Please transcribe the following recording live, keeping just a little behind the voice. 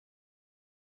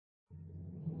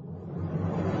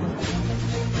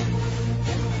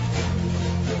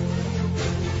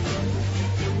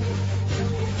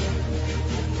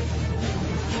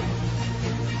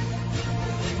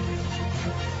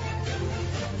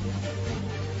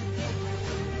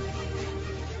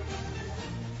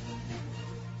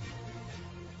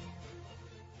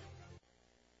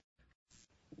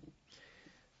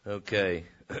Okay,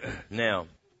 now,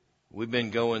 we've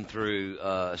been going through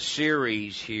a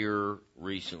series here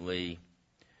recently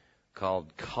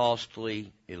called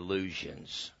Costly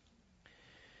Illusions.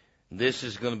 This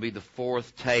is going to be the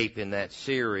fourth tape in that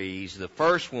series. The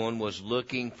first one was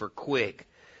Looking for Quick,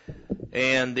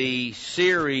 and the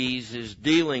series is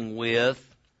dealing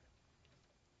with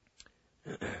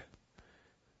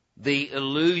the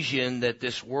illusion that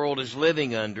this world is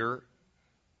living under,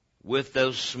 with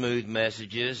those smooth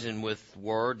messages and with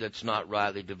word that's not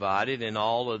rightly divided, and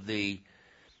all of the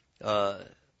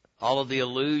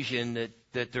illusion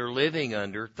that they're living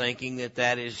under, thinking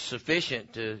that is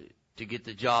sufficient to get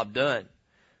the job done.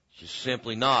 It's just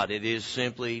simply not. It is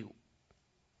simply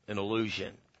an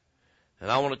illusion. And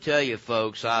I want to tell you,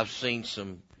 folks, I've seen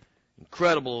some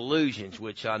incredible illusions,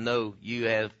 which I know you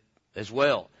have as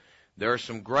well. There are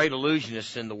some great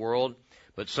illusionists in the world,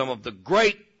 but some of the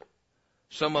greatest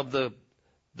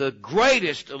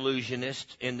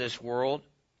illusionists in this world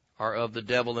are of the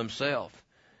devil himself.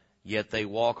 Yet they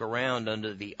walk around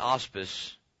under the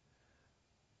auspice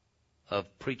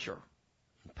of preacher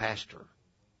and pastor.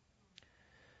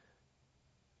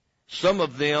 Some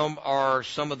of them are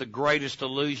some of the greatest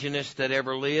illusionists that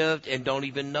ever lived and don't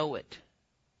even know it.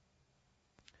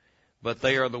 But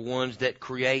they are the ones that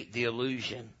create the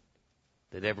illusion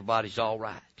that everybody's all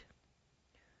right,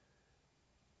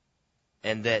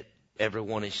 and that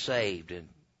everyone is saved and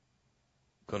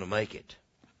going to make it.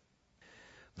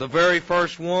 The very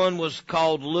first one was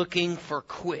called Looking for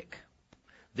Quick.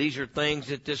 These are things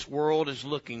that this world is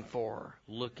looking for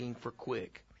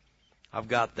quick. I've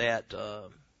got that.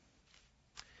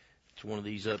 It's one of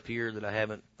these up here that I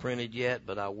haven't printed yet,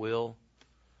 but I will.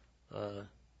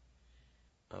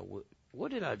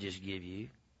 What did I just give you?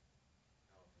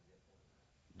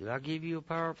 Did I give you a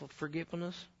powerful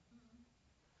forgetfulness?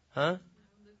 Huh?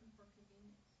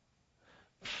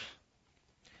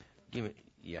 Give me,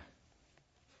 yeah.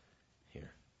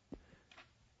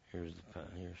 Here's the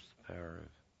power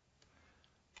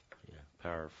of,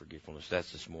 power of forgetfulness. That's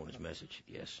this morning's message.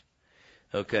 Yes.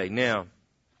 Okay, now,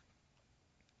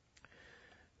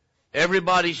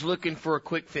 everybody's looking for a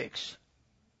quick fix.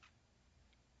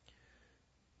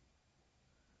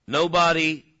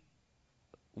 Nobody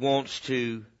wants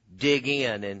to dig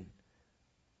in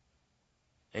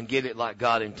and get it like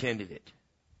God intended it.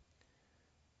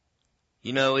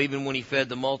 You know, even when he fed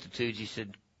the multitudes, he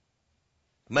said,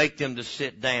 make them to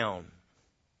sit down.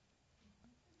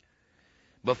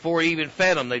 Before he even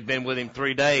fed them, they'd been with him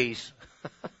 3 days.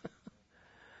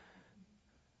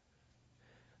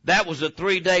 That was a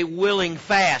 3-day willing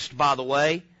fast, by the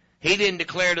way. He didn't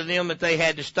declare to them that they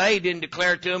had to stay. He didn't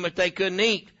declare to them that they couldn't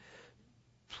eat.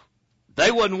 They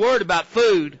wasn't worried about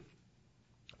food.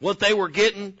 What they were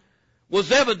getting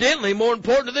was evidently more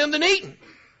important to them than eating.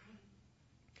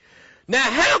 Now,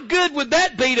 how good would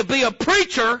that be to be a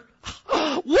preacher?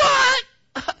 What?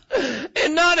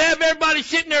 And not have everybody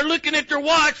sitting there looking at their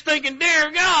watch thinking,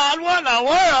 dear God, what in the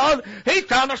world? He's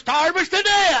trying to starve us to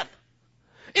death.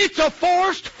 It's a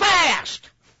forced fast.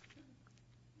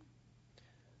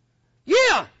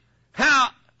 Yeah.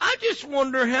 I just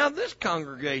wonder how this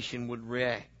congregation would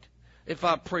react if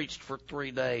I preached for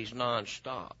 3 days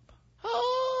nonstop.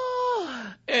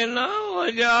 Oh, and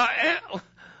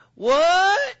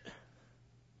what?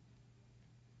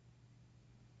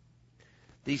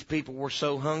 These people were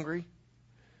so hungry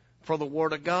for the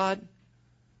Word of God.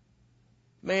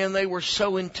 Man, they were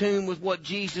so in tune with what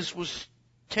Jesus was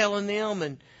telling them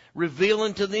and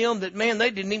revealing to them that, man, they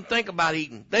didn't even think about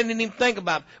eating. They didn't even think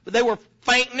about it. But they were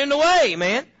fainting in the way,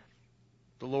 man.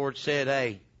 The Lord said,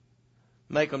 hey,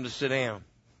 make them to sit down.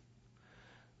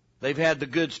 They've had the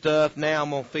good stuff. Now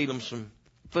I'm going to feed them some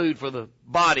food for the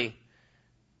body.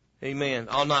 Amen.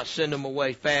 I'll not send them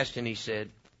away fasting, he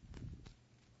said.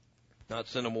 Not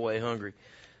send them away hungry.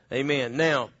 Amen.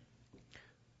 Now,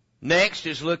 next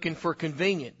is looking for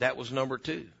convenient. That was number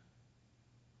 2.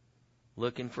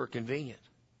 Looking for convenient.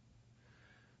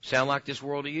 Sound like this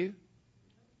world to you?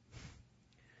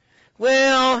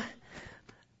 Well,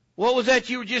 what was that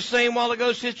you were just saying a while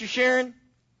ago, Sister Sharon?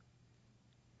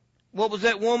 What was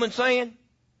that woman saying?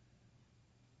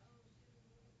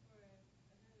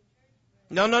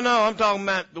 No. I'm talking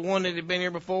about the one that had been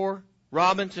here before.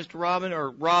 Robin, Sister Robin, or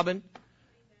Robin.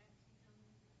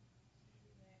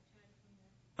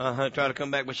 Try to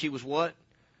come back, but she was what?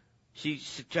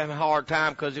 She's having a hard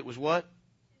time because it was what?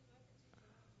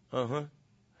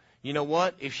 You know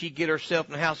what? If she'd get herself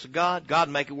in the house of God, God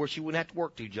would make it where she wouldn't have to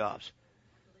work 2 jobs.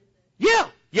 Yeah,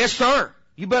 Yes, sir.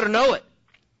 You better know it.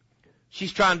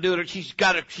 She's trying to do it. She's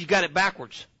got it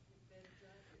backwards.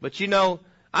 But you know,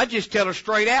 I just tell her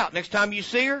straight out. Next time you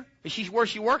see her, where's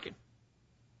she working?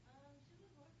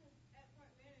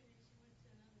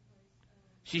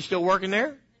 She's still working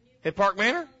there? At Park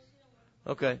Manor?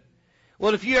 Okay.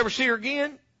 Well, if you ever see her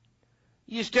again,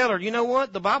 you just tell her, you know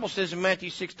what? The Bible says in Matthew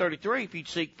 6:33, if you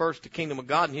seek first the kingdom of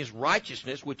God and His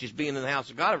righteousness, which is being in the house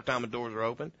of God every time the doors are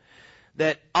open,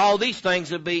 that all these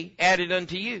things will be added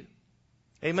unto you.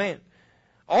 Amen.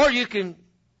 Or you can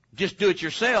just do it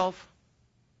yourself.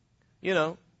 You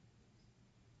know.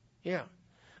 Yeah.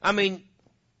 I mean,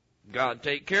 God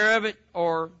take care of it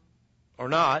or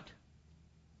not.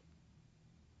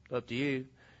 Up to you.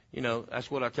 You know, that's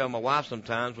what I tell my wife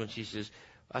sometimes when she says,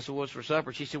 I said, what's for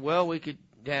supper? She said, well, we could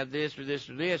have this or this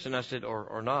or this. And I said,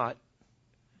 or not.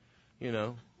 You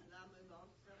know.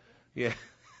 Yeah.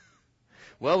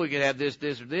 Well, we could have this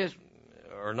or this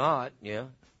or not. Yeah.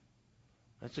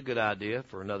 That's a good idea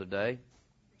for another day.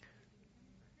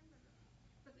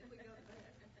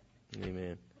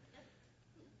 Amen.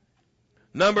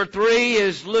 Number 3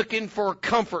 is looking for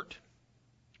comfort,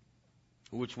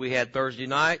 which we had Thursday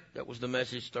night. That was the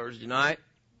message Thursday night.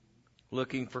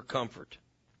 Looking for comfort.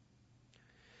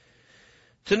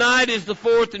 Tonight is the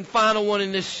 4th and final one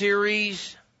in this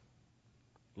series.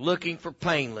 Looking for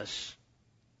painless.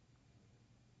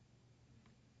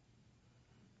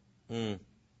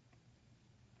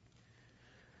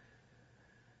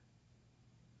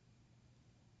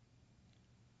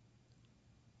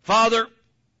 Father,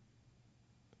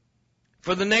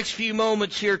 for the next few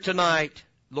moments here tonight,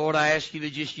 Lord, I ask you to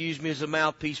just use me as a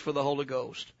mouthpiece for the Holy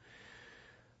Ghost.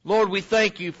 Lord, we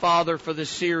thank you, Father, for this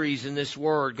series and this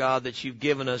word, God, that you've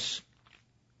given us,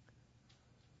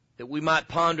 that we might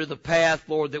ponder the path,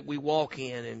 Lord, that we walk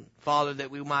in, and, Father,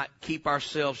 that we might keep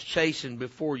ourselves chastened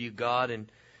before you, God,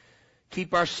 and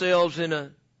keep ourselves in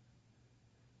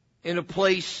a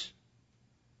place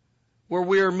where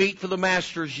we are meet for the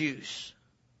Master's use,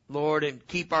 Lord, and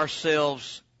keep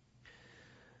ourselves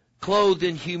clothed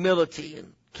in humility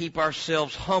and keep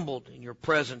ourselves humbled in your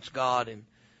presence, God, and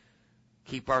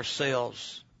keep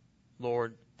ourselves,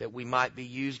 Lord, that we might be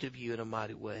used of you in a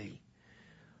mighty way.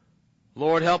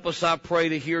 Lord, help us, I pray,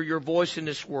 to hear your voice in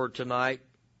this word tonight.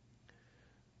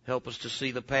 Help us to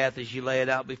see the path as you lay it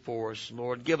out before us.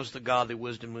 Lord, give us the godly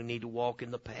wisdom we need to walk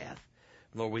in the path.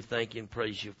 Lord, we thank you and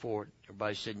praise you for it.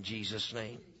 Everybody said in Jesus'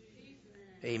 name.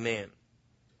 Amen.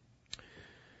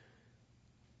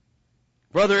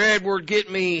 Brother Edward, get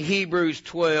me Hebrews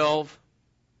 12,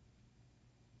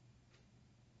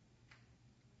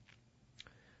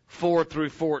 4 through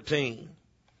 14.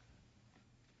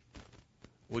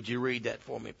 Would you read that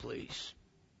for me, please?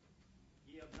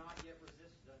 Ye have not yet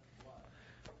resisted unto blood,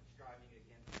 striving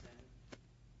against sin.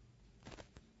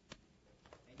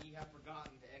 And ye have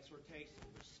forgotten the exhortation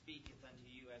which speaketh unto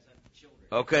you as unto children.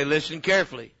 Okay, listen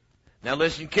carefully. Now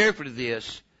listen carefully to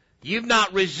this. You've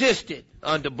not resisted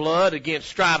unto blood, against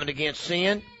striving against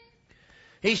sin.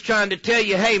 He's trying to tell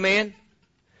you, hey man,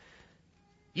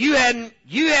 you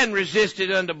hadn't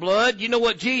resisted unto blood. You know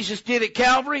what Jesus did at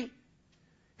Calvary?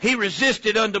 He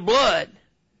resisted unto blood.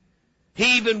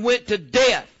 He even went to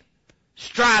death,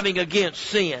 striving against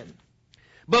sin.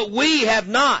 But we have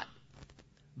not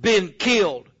been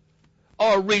killed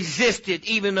or resisted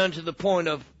even unto the point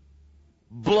of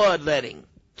bloodletting.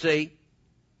 See?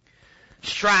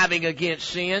 Striving against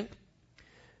sin.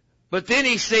 But then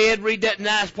he said, read that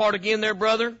nice part again there,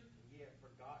 brother.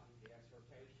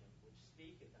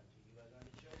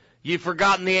 You've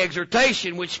forgotten the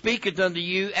exhortation which speaketh unto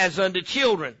you as unto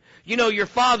children. You know, your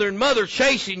father and mother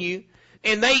chasing you,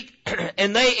 and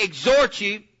they exhort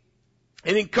you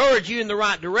and encourage you in the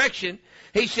right direction.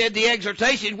 He said the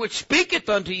exhortation which speaketh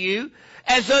unto you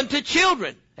as unto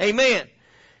children. Amen.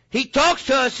 He talks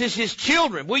to us as his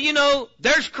children. Well, you know,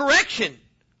 there's correction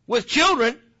with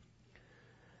children.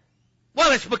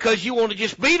 Well, it's because you want to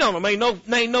just beat on them.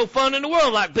 Ain't no fun in the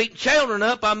world like beating children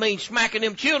up. I mean, smacking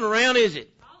them children around, is it?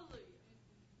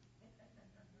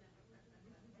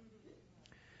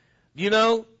 You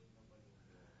know,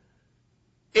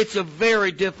 it's a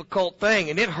very difficult thing,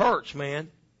 and it hurts, man.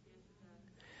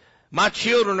 My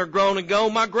children are grown and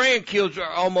gone. My grandkids are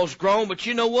almost grown, but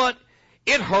you know what?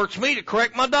 It hurts me to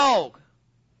correct my dog,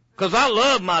 because I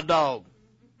love my dog.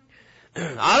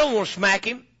 I don't want to smack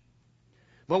him.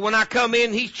 But when I come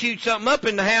in, he's chewed something up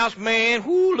in the house, man,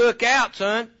 whoo, look out,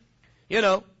 son. You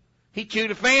know, he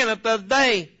chewed a fan up the other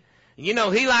day. And you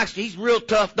know, he's a real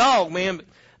tough dog, man.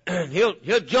 But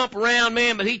he'll jump around,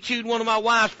 man, but he chewed one of my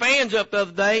wife's fans up the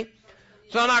other day.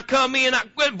 So when I come in,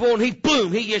 and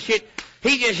he just hit,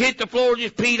 He just hit the floor,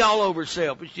 just peed all over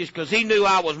himself. It's just because he knew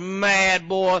I was mad,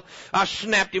 boy. I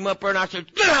snapped him up there and I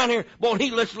said, get down here. Boy,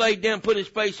 he just laid down, put his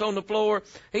face on the floor.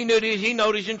 He knew this. He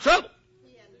knowed he's in trouble.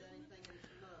 He hadn't done anything in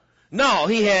his month. No,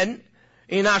 he hadn't.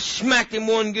 And I smacked him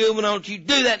one good one. Don't you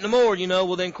do that no more, you know.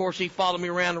 Well, then, of course, he followed me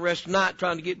around the rest of the night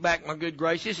trying to get back my good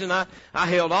graces. And I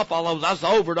held off all those. I was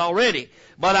over it already.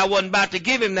 But I wasn't about to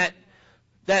give him that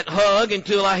hug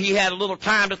until he had a little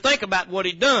time to think about what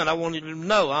he'd done. I wanted him to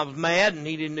know I was mad and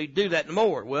he didn't need to do that no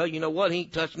more. Well, you know what? He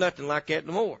ain't touched nothing like that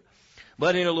no more.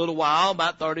 But in a little while,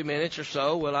 about 30 minutes or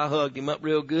so, well, I hugged him up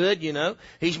real good, you know.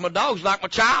 He's my dog's like my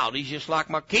child. He's just like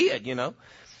my kid, you know.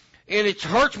 And it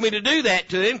hurts me to do that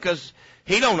to him because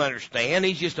he don't understand.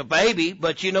 He's just a baby.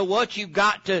 But you know what? You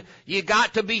got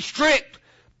to be strict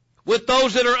with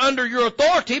those that are under your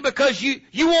authority because you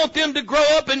want them to grow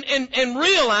up and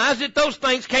realize that those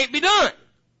things can't be done.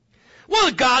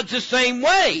 Well, God's the same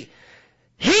way.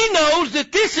 He knows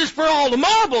that this is for all the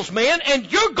marbles, man,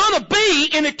 and you're going to be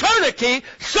in eternity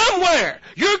somewhere.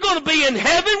 You're going to be in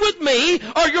heaven with me,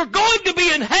 or you're going to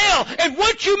be in hell. And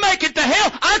once you make it to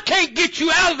hell, I can't get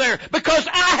you out of there because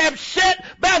I have set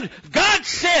boundaries. God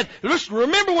said, listen,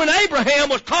 remember when Abraham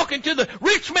was talking to the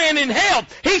rich man in hell,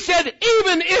 he said,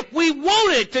 even if we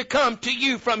wanted to come to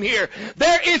you from here,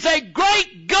 there is a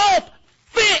great gulf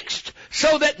fixed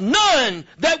so that none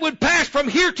that would pass from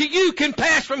here to you can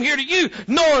pass from here to you,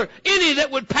 nor any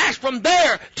that would pass from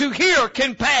there to here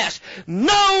can pass.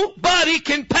 Nobody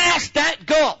can pass that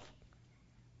gulf.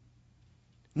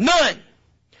 None.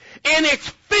 And it's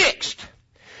fixed.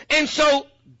 And so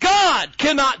God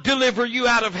cannot deliver you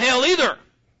out of hell either.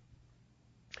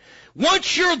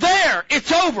 Once you're there,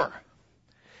 it's over.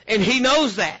 And He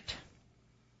knows that.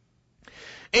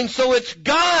 And so it's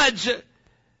God's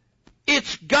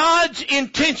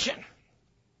intention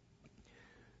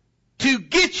to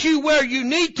get you where you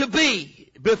need to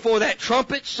be before that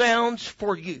trumpet sounds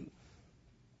for you.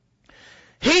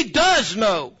 He does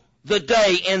know the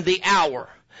day and the hour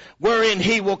wherein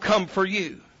He will come for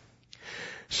you.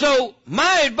 So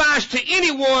my advice to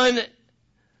anyone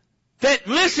that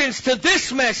listens to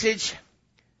this message,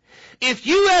 if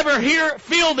you ever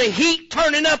feel the heat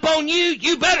turning up on you,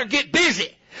 you better get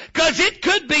busy. Because it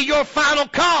could be your final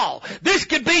call. This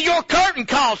could be your curtain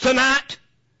call tonight.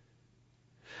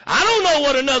 I don't know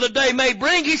what another day may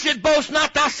bring. He said, boast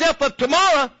not thyself of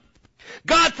tomorrow.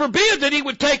 God forbid that He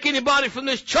would take anybody from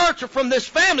this church or from this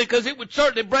family, because it would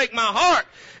certainly break my heart.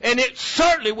 And it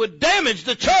certainly would damage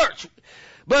the church.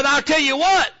 But I'll tell you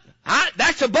what,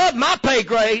 that's above my pay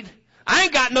grade. I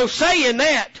ain't got no say in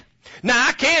that. Now,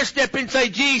 I can't step in and say,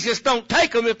 Jesus, don't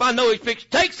take them. If I know He's fixed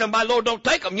to take somebody, Lord, don't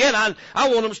take them yet. I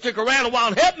want them to stick around a while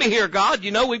and help me here, God. You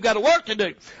know, we've got a work to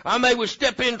do. I may well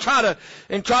step in and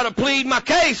try to plead my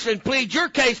case and plead your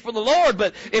case for the Lord.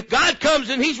 But if God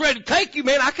comes and He's ready to take you,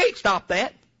 man, I can't stop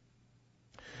that.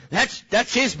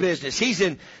 That's His business.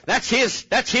 That's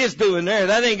His doing there.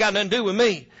 That ain't got nothing to do with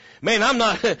me. Man,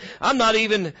 I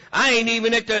ain't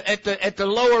even at the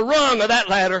lower rung of that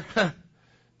ladder.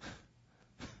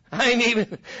 I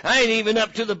ain't even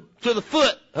up to the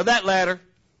foot of that ladder.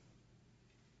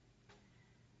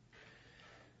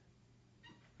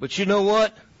 But you know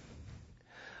what?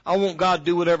 I want God to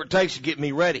do whatever it takes to get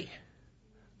me ready.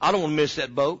 I don't want to miss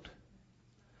that boat.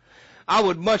 I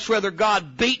would much rather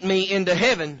God beat me into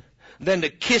heaven than to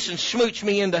kiss and smooch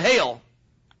me into hell.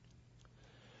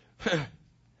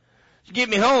 Get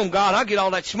me home, God. I'll get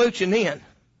all that smooching in.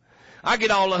 I'll get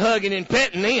all the hugging and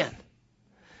petting in.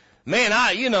 Man,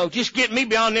 just get me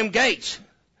beyond them gates.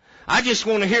 I just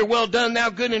want to hear, well done, thou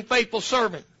good and faithful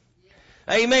servant.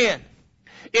 Amen.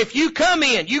 If you come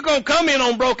in, you're going to come in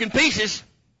on broken pieces.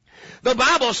 The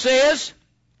Bible says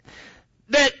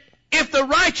that if the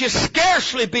righteous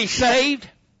scarcely be saved,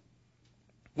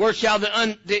 where shall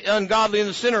the ungodly and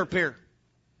the sinner appear?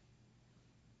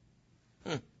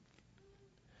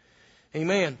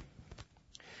 Amen.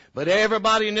 But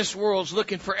everybody in this world's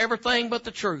looking for everything but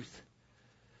the truth.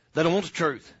 They don't want the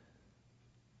truth.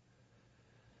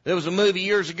 There was a movie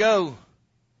years ago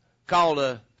called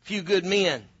A Few Good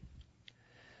Men.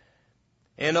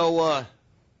 And what's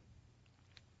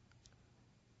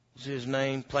his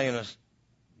name? Playing a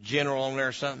general on there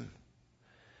or something.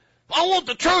 I want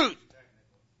the truth.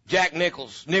 Jack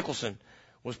Nicholson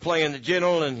was playing the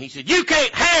general, and he said, you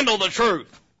can't handle the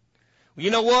truth. Well,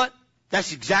 you know what?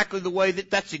 That's exactly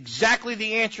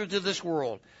the answer to this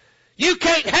world. You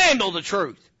can't handle the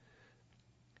truth.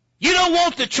 You don't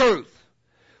want the truth.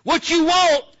 What you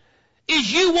want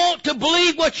is you want to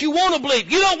believe what you want to believe.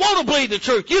 You don't want to believe the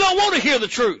truth. You don't want to hear the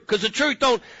truth, because the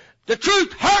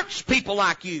truth hurts people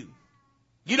like you.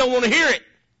 You don't want to hear it.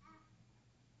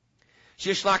 It's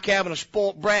just like having a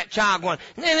spoiled brat child going,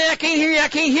 nah, I can't hear you, I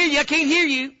can't hear you, I can't hear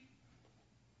you.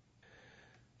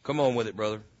 Come on with it,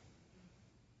 brother.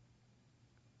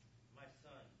 My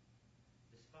son,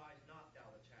 despise not thou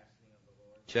the chastening of the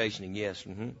Lord. Chastening, yes. The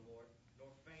Lord, nor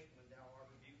faint when thou art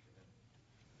rebuked of him.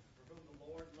 For whom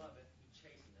the Lord loveth, he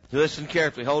chasteneth. Listen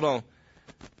carefully, hold on.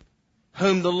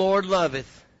 Whom the Lord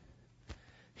loveth,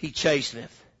 he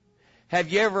chasteneth.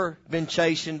 Have you ever been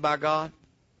chastened by God?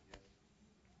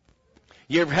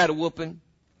 You ever had a whooping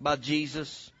by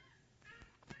Jesus?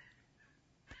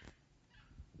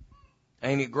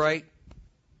 Ain't it great?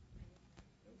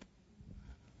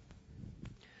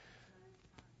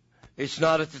 It's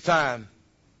not at the time,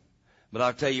 but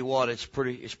I'll tell you what, it's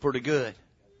pretty good.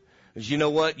 Because you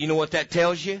know what? You know what that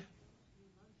tells you?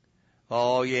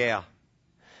 Oh yeah.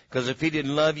 Because if he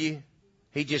didn't love you,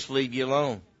 he'd just leave you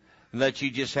alone and let you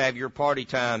just have your party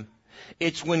time.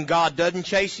 It's when God doesn't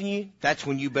chasten you, that's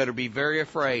when you better be very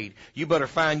afraid. You better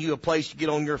find you a place to get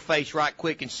on your face right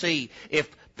quick and see if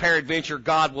peradventure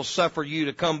God will suffer you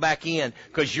to come back in,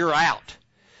 because you're out.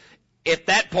 At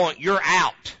that point, you're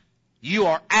out. You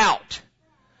are out.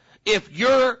 If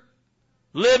you're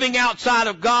living outside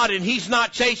of God and he's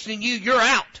not chastening you, you're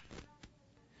out.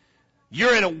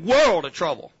 You're in a world of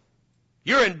trouble.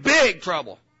 You're in big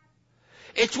trouble.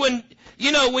 It's when,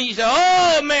 when you say,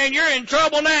 oh man, you're in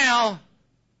trouble now.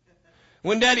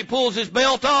 When Daddy pulls his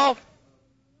belt off.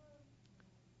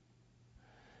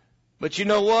 But you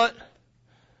know what?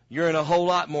 You're in a whole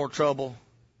lot more trouble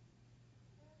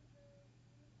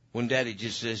when Daddy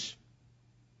just says,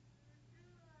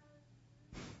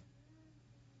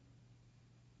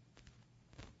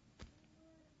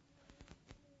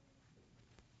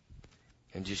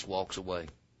 and just walks away.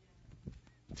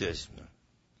 Just,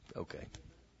 okay.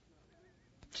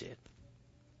 That's it.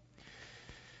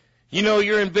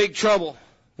 You're in big trouble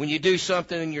when you do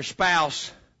something and your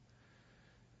spouse,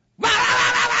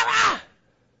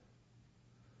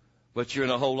 but you're in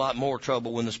a whole lot more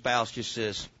trouble when the spouse just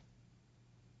says,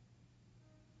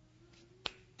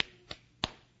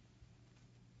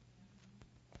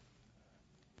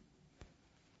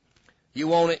 you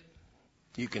want it?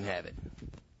 You can have it.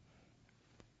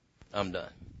 I'm done.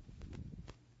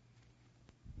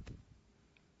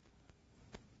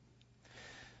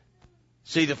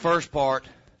 See, the first part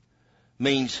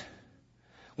means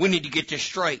we need to get this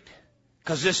straight.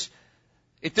 Because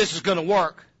if this is going to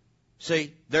work,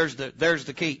 see, there's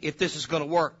the key. If this is going to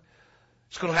work,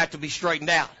 it's going to have to be straightened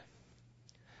out.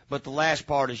 But the last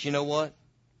part is, you know what?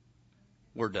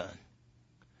 We're done.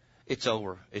 It's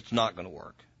over. It's not going to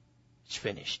work. It's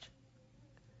finished.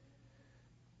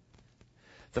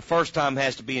 The first time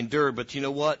has to be endured, but you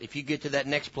know what? If you get to that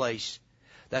next place,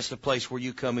 that's the place where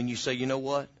you come and you say, you know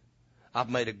what? I've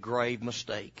made a grave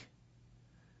mistake.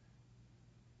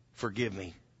 Forgive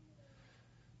me.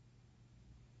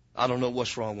 I don't know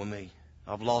what's wrong with me.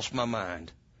 I've lost my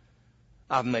mind.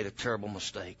 I've made a terrible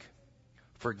mistake.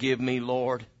 Forgive me,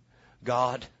 Lord.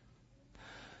 God.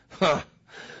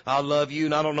 I love you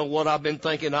and I don't know what I've been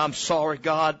thinking. I'm sorry,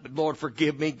 God, but Lord,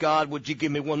 forgive me. God, would you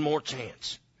give me one more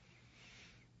chance?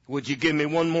 Would you give me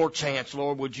one more chance,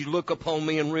 Lord? Would you look upon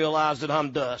me and realize that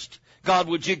I'm dust? God,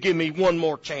 would you give me one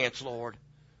more chance, Lord?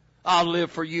 I'll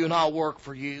live for you and I'll work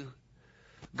for you.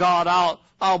 God,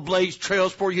 I'll blaze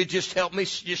trails for you. Just help me.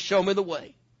 Just show me the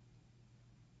way.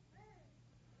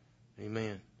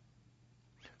 Amen.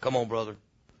 Come on, brother.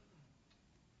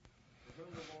 For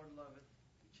whom the Lord loveth,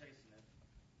 he chasteneth,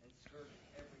 and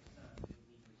scourgeth every son whom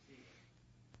he receiveth.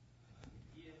 If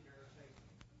ye endure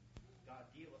chastening, God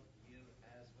dealeth with you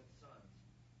as with sons.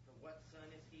 For what son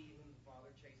is he whom the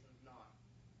Father chasteneth not?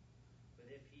 But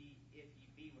if ye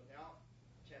be without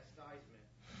chastisement,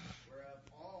 whereof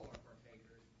all are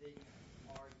partakers, then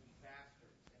are ye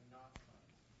bastards and not sons.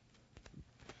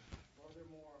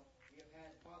 Furthermore, we have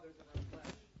had fathers of our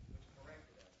flesh, which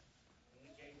corrected us, and we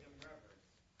gave them reverence.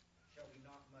 Shall we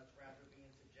not much rather be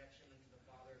in subjection unto the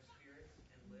Father of spirits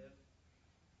and live?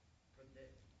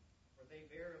 For they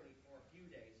verily for a few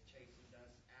days chastened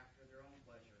us after their own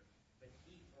pleasure, but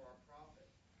he for our profit.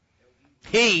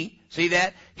 He, see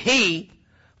that? He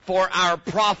for our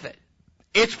profit.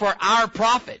 It's for our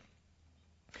profit.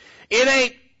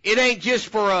 It ain't just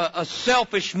for a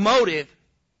selfish motive.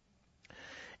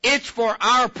 It's for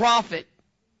our profit.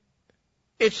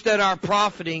 It's that our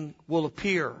profiting will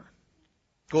appear.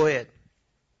 Go ahead.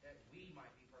 That we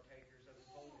might be partakers of his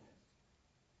holiness.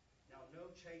 Now no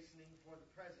chastening for the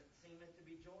present seemeth to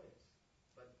be joyous,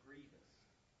 but grievous.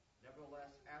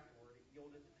 Nevertheless afterward it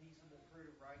yieldeth the peaceable fruit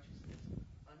of righteousness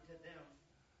unto them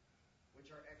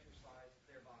which are exercised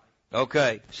thereby.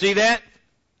 Okay. See that?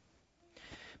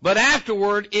 but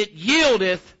afterward it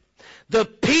yieldeth the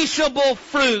peaceable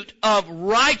fruit of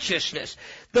righteousness.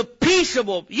 The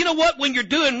peaceable, you know what, when you're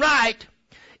doing right,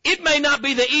 it may not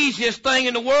be the easiest thing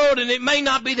in the world and it may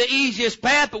not be the easiest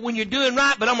path, but when you're doing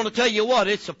right, but I'm going to tell you what,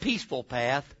 it's a peaceful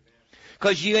path.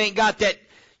 Because you ain't got that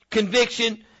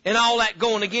conviction and all that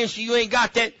going against you. You ain't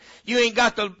got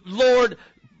the Lord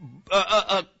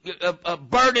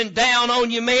burden down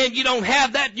on you, man. You don't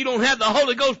have that. You don't have the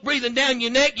Holy Ghost breathing down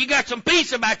your neck. You got some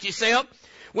peace about yourself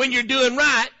when you're doing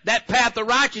right, that path of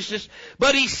righteousness.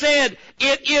 But he said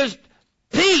it is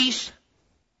peace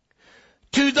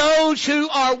to those who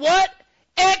are what?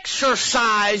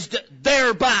 Exercised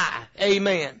thereby.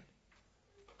 Amen.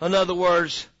 In other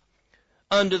words,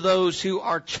 unto those who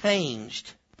are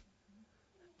changed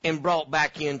and brought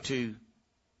back into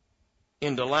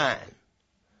line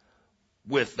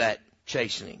with that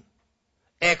chastening.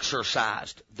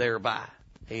 Exercised thereby.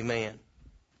 Amen.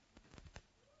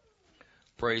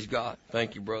 Praise God.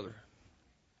 Thank you, brother.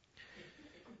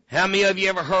 How many of you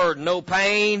ever heard no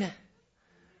pain,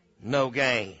 no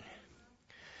gain?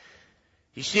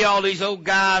 You see all these old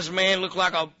guys, man, look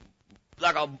like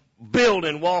a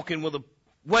building walking with a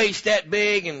waist that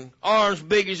big and arms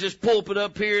big as this pulpit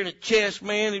up here and a chest,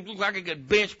 man. It looked like it could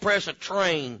bench press a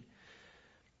train.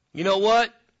 You know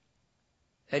what?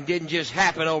 That didn't just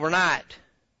happen overnight.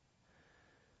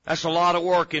 That's a lot of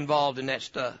work involved in that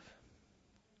stuff.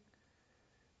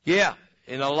 Yeah,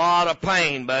 and a lot of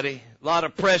pain, buddy. A lot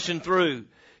of pressing through.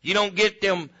 You don't get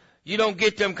them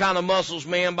kind of muscles,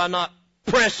 man, by not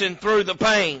pressing through the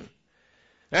pain.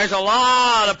 There's a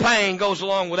lot of pain goes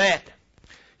along with that.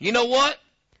 You know what?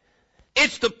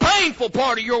 It's the painful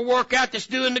part of your workout that's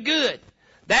doing the good.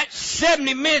 That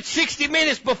 70 minutes, 60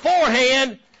 minutes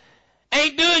beforehand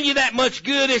ain't doing you that much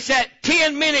good. It's that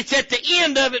 10 minutes at the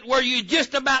end of it where you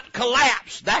just about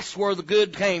collapse. That's where the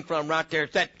good came from right there.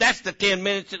 That's the 10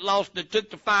 minutes that took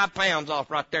the 5 pounds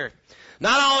off right there.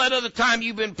 Not all that other time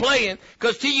you've been playing,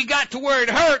 because till you got to where it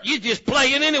hurt, you just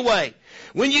playing anyway.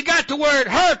 When you got to where it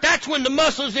hurt, that's when the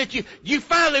muscles that you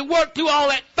finally worked through all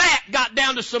that fat, got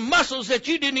down to some muscles that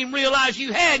you didn't even realize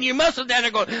you had, and your muscles down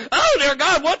there going, oh, dear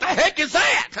God, what the heck is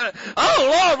that?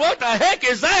 Oh, Lord, what the heck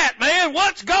is that, man?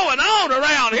 What's going on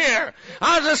around here?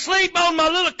 I was asleep on my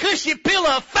little cushy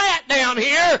pillow of fat down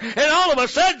here, and all of a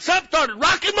sudden something started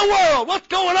rocking the world. What's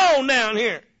going on down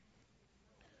here?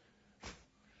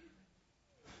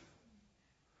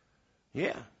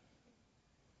 Yeah.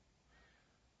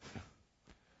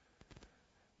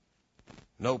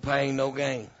 No pain, no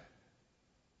gain.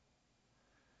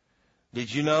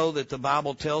 Did you know that the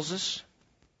Bible tells us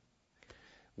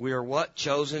we are what?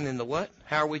 Chosen in the what?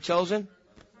 How are we chosen?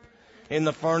 In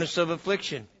the furnace of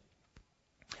affliction.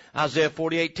 Isaiah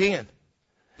 48:10.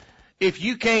 If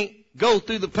you can't go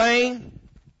through the pain,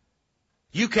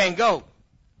 you can't go.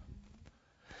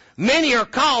 Many are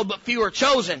called, but few are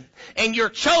chosen. And you're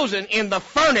chosen in the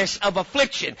furnace of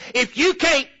affliction. If you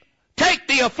can't take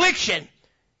the affliction,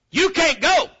 you can't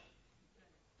go.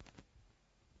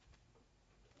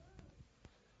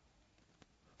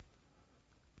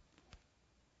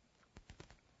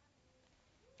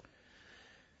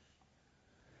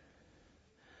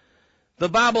 The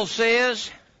Bible says,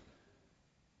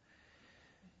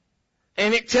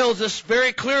 and it tells us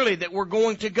very clearly that we're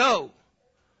going to go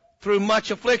through much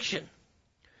affliction.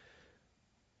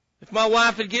 If my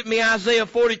wife would get me Isaiah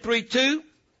 43:2,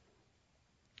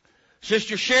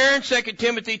 Sister Sharon, 2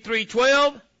 Timothy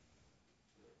 3:12,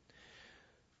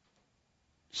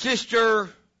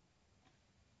 Sister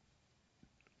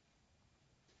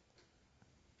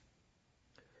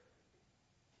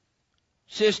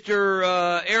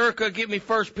Erica, give me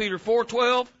 1 Peter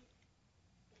 4:12.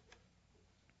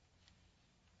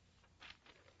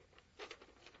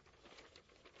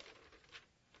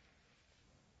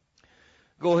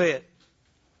 Go ahead.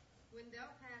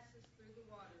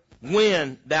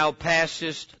 When thou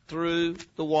passest through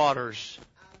the waters,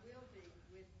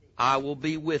 I will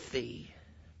be with thee.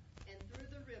 And through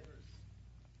the rivers,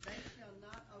 they shall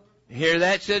not overflow. Hear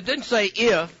that? It doesn't say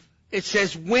if, it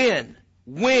says when.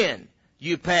 When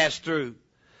you pass through.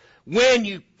 When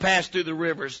you pass through the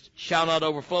rivers, shall not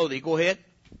overflow thee. Go ahead.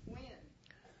 When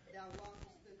thou walkest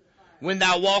through the fire, When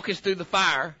thou walkest through the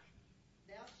fire,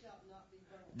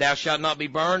 thou shalt not be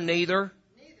burned, neither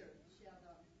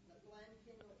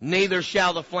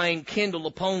shall the flame kindle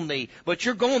upon thee. But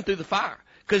you're going through the fire.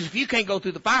 Because if you can't go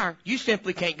through the fire, you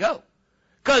simply can't go.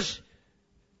 Because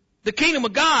the kingdom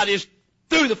of God is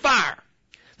through the fire.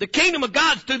 The kingdom of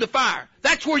God's through the fire.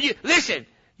 That's where listen,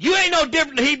 you ain't no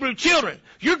different than Hebrew children.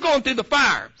 You're going through the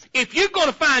fire. If you're going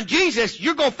to find Jesus,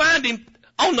 you're going to find him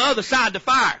on the other side of the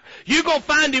fire. You're going to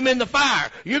find him in the fire.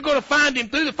 You're going to find him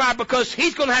through the fire because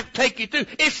he's going to have to take you through.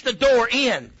 It's the door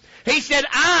in. He said,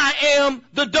 I am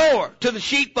the door to the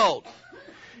sheepfold.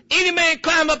 Any man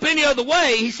climb up any other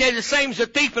way, he said, the same as a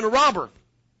thief and a robber.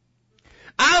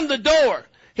 I'm the door.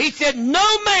 He said,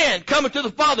 no man cometh to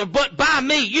the Father but by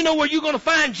me. You know where you're going to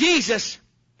find Jesus?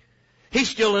 He's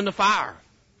still in the fire.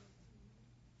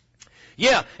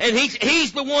 Yeah, and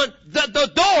he's the one,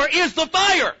 the door is the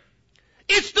fire.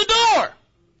 It's the door.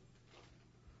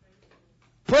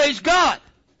 Praise God.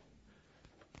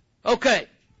 Okay,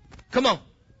 come on.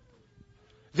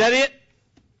 Is that it,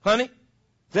 honey?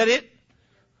 Is that it?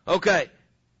 Okay.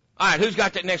 All right, who's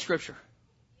got that next scripture?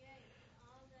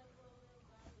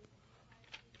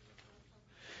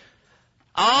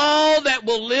 All that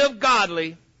will live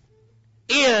godly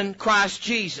in Christ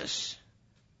Jesus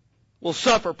will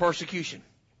suffer persecution.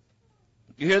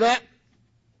 You hear that?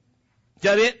 Is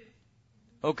that it?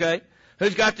 Okay.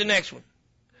 Who's got the next one?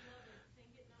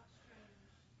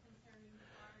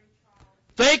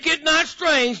 Think it not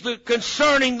strange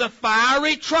concerning the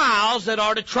fiery trials that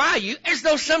are to try you, as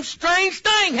though some strange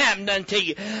thing happened unto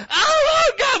you. Oh,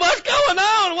 Lord God, what's going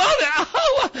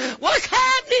on? What's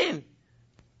happening?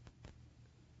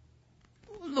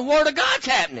 The Word of God's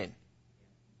happening.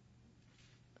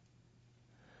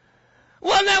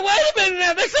 Well, now, wait a minute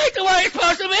now. This ain't the way it's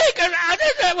supposed to be, because I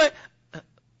did that way.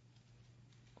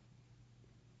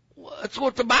 That's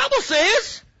what the Bible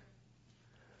says.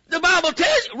 The Bible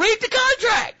tells you, read the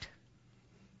contract.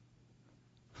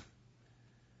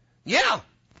 Yeah.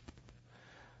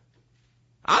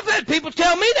 I've had people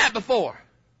tell me that before.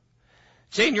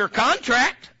 It's in your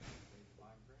contract.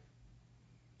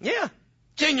 Yeah.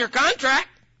 It's in your contract.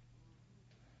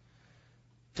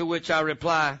 To which I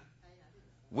reply,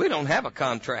 we don't have a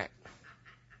contract.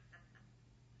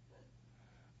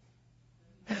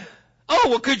 Oh,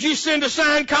 well, could you send a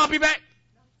signed copy back?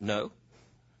 No.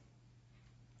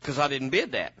 Because I didn't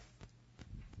bid that.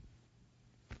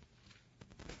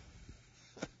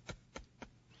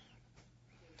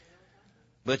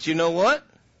 But you know what?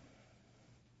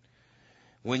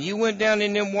 When you went down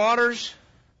in them waters,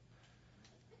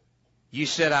 you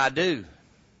said, I do.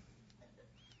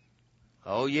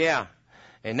 Oh, yeah.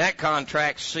 And that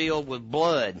contract's sealed with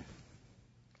blood.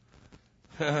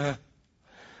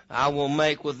 I will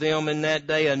make with them in that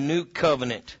day a new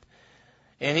covenant.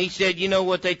 And he said, you know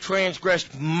what? They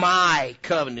transgressed my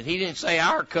covenant. He didn't say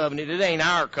our covenant. It ain't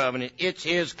our covenant. It's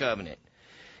his covenant.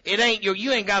 It ain't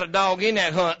you ain't got a dog in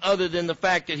that hunt other than the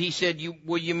fact that he said,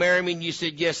 will you marry me? And you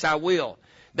said, yes, I will.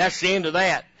 That's the end of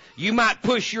that. You might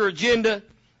push your agenda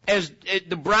as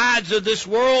the brides of this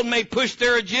world may push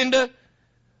their agenda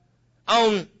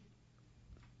on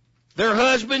their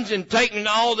husbands and taking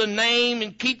all the name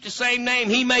and keep the same name.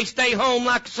 He may stay home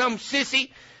like some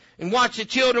sissy and watch the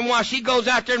children while she goes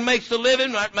out there and makes the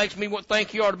living. That makes me think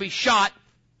he ought to be shot.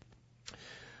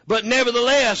 But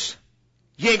nevertheless,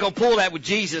 you ain't going to pull that with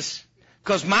Jesus,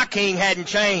 because my king hadn't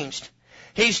changed.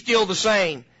 He's still the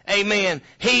same. Amen.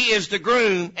 He is the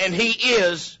groom and he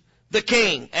is the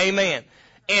king. Amen.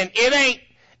 And it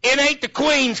ain't the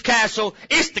queen's castle.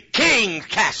 It's the king's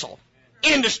castle.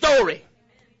 End of story.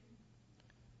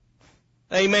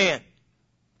 Amen.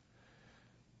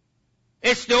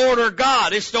 It's the order of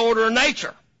God. It's the order of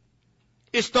nature.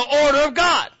 It's the order of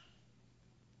God.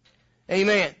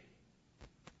 Amen.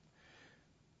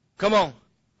 Come on.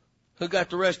 Who got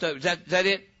the rest of it? Is that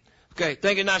it? Okay.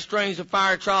 Think it not strange the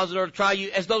fire trials that are to try you,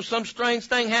 as though some strange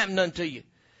thing happened unto you.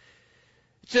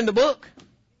 It's in the book.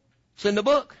 It's in the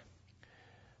book.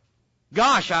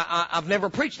 Gosh, I've never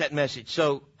preached that message,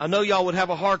 so I know y'all would have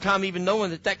a hard time even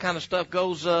knowing that kind of stuff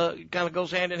goes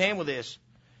hand in hand with this.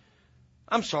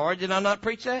 I'm sorry, did I not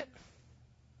preach that?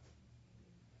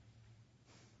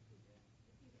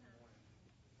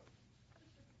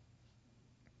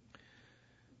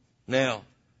 Now,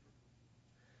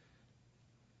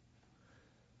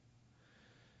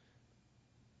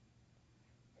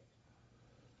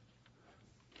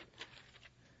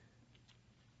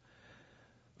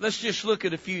 let's just look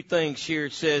at a few things here.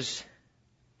 It says,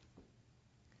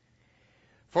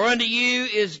 for unto you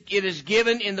it is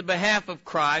given in the behalf of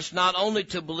Christ not only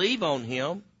to believe on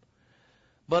him,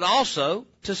 but also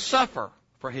to suffer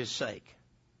for his sake.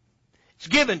 It's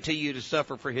given to you to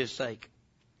suffer for his sake.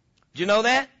 Do you know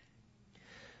that?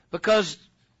 Because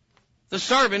the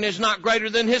servant is not greater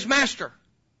than his master.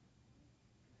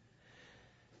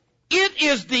 It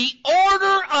is the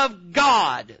order of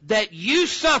God that you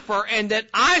suffer and that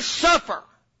I suffer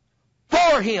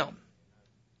for him.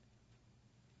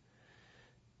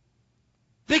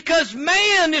 Because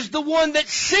man is the one that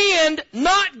sinned,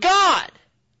 not God.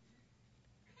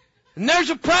 And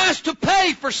there's a price to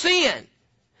pay for sin.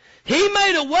 He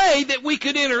made a way that we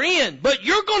could enter in, but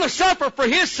you're going to suffer for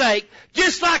His sake,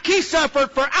 just like He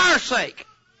suffered for our sake.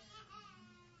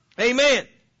 Amen.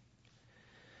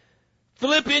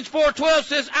 Philippians 4:12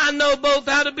 says, I know both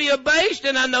how to be abased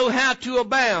and I know how to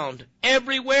abound.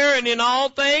 Everywhere and in all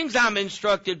things I'm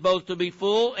instructed both to be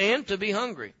full and to be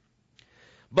hungry,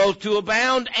 both to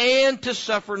abound and to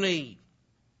suffer need.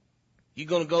 You're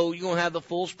going to have the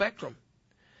full spectrum.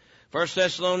 1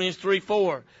 Thessalonians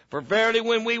 3:4, for verily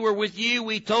when we were with you,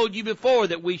 we told you before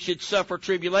that we should suffer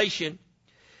tribulation,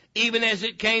 even as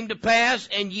it came to pass,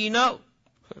 and ye know.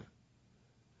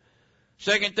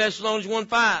 2 Thessalonians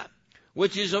 1:5,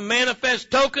 which is a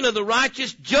manifest token of the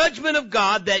righteous judgment of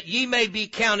God, that ye may be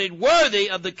counted worthy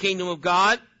of the kingdom of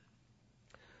God,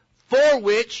 for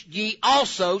which ye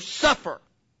also suffer.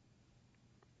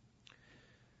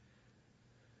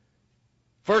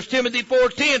 1 Timothy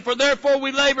 4:10, for therefore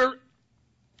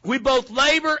we both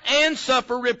labor and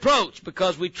suffer reproach,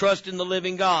 because we trust in the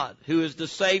living God, who is the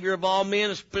Savior of all men,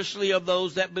 especially of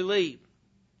those that believe.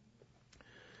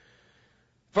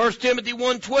 1 Timothy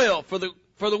 1:12, for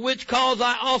the which cause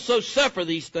I also suffer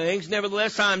these things,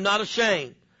 nevertheless I am not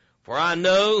ashamed. For I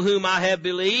know whom I have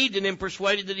believed, and am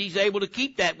persuaded that He's able to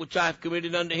keep that which I have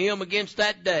committed unto Him against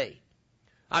that day.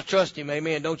 I trust Him,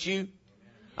 amen, don't you?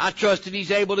 I trust that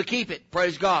He's able to keep it,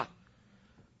 praise God.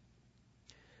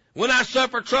 When I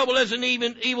suffer trouble as an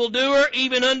evildoer,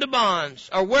 even unto bonds,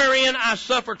 or wherein I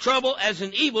suffer trouble as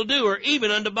an evildoer, even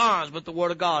unto bonds, but the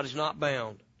word of God is not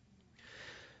bound.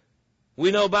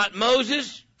 We know about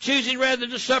Moses, choosing rather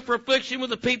to suffer affliction with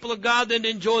the people of God than to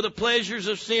enjoy the pleasures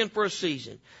of sin for a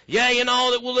season. Yea, and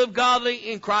all that will live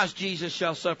godly in Christ Jesus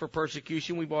shall suffer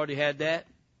persecution. We've already had that.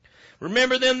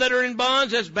 Remember them that are in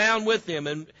bonds as bound with them,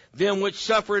 and them which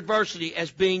suffer adversity as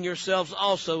being yourselves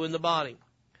also in the body.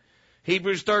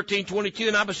 Hebrews 13:22,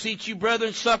 and I beseech you,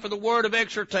 brethren, suffer the word of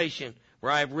exhortation,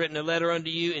 where I have written a letter unto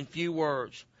you in few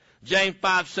words. James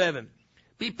 5:7,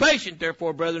 be patient,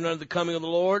 therefore, brethren, unto the coming of the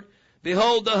Lord.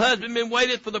 Behold, the husbandman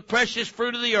waiteth for the precious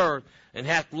fruit of the earth, and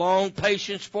hath long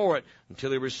patience for it,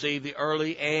 until he receive the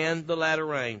early and the latter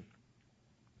rain.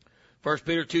 1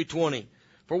 Peter 2:20,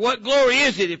 for what glory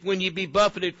is it if when ye be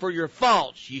buffeted for your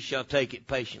faults, ye shall take it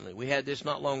patiently? We had this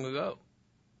not long ago.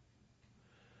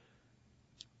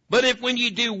 But if when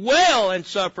you do well and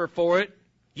suffer for it,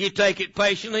 you take it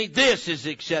patiently, this is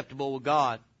acceptable with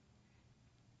God.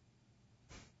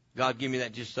 God gave me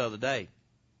that just the other day,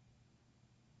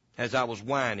 as I was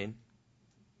whining.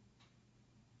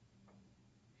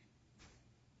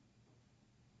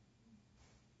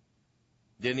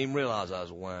 Didn't even realize I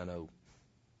was a wino.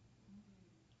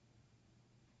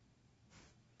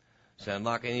 Sound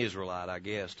like an Israelite, I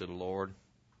guess, to the Lord.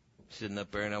 Sitting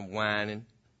up there and I'm whining.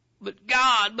 But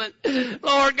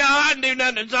Lord God, I didn't do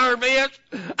nothing to deserve this.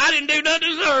 I didn't do nothing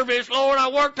to deserve this, Lord. I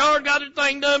worked hard, got this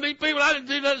thing done to these people. I didn't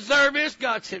do nothing to deserve this.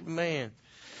 God said, man,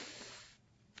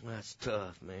 that's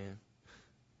tough, man.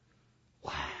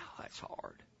 Wow, that's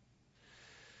hard.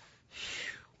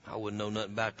 Whew, I wouldn't know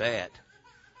nothing about that.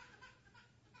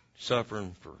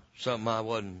 Suffering for something I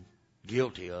wasn't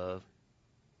guilty of.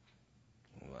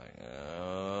 I'm like,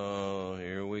 oh,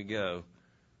 here we go.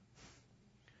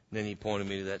 Then he pointed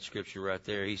me to that scripture right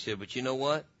there. He said, but you know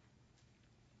what?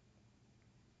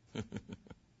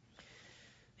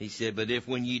 He said, but if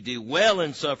when you do well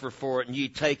and suffer for it and you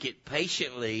take it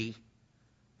patiently,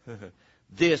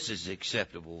 this is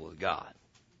acceptable with God.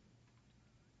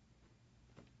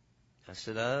 I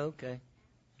said, oh, okay.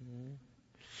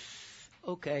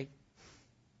 Okay.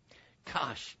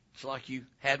 Gosh, it's like you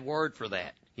had word for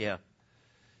that. Yeah.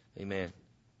 Amen.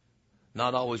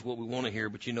 Not always what we want to hear,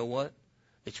 but you know what?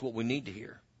 It's what we need to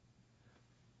hear.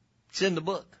 It's in the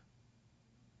book.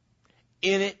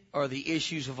 In it are the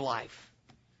issues of life.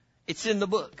 It's in the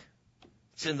book.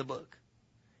 It's in the book.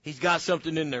 He's got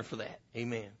something in there for that.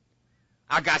 Amen.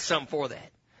 I got something for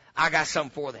that. I got something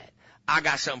for that. I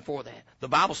got something for that. The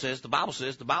Bible says, the Bible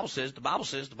says, the Bible says, the Bible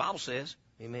says, the Bible says.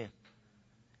 Amen.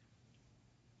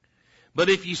 But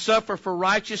if you suffer for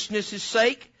righteousness'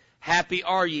 sake, happy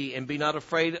are ye, and be not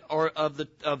afraid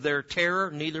of their terror,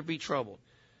 neither be troubled.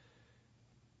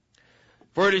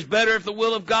 For it is better if the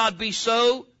will of God be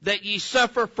so, that ye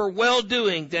suffer for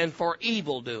well-doing than for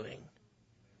evil-doing.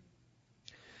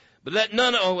 But let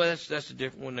none, that's a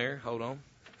different one there. Hold on.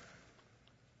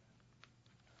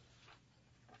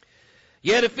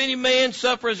 Yet if any man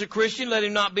suffer as a Christian, let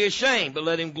him not be ashamed, but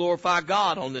let him glorify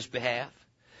God on this behalf.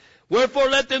 Wherefore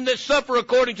let them that suffer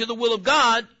according to the will of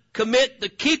God commit the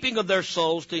keeping of their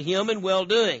souls to Him in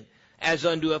well-doing, as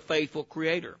unto a faithful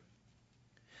Creator.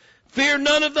 Fear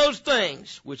none of those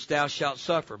things which thou shalt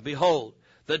suffer. Behold,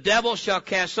 the devil shall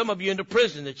cast some of you into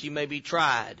prison that ye may be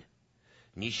tried.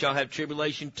 And ye shall have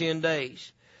tribulation 10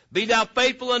 days. Be thou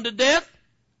faithful unto death,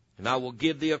 and I will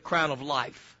give thee a crown of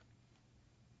life.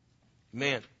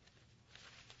 Amen.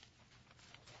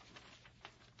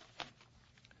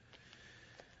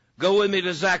 Go with me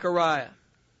to Zechariah.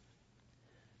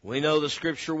 We know the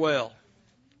scripture well.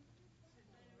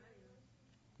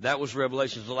 That was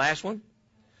Revelations. The last one?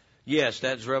 Yes,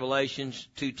 that's Revelations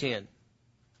 2:10.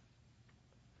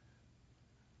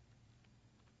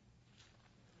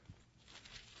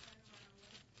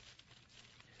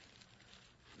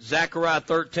 Zechariah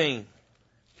 13.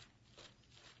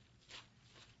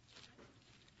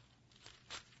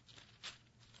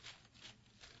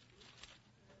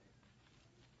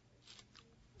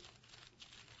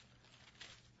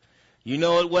 You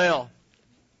know it well.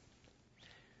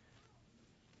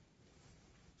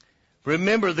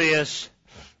 Remember this.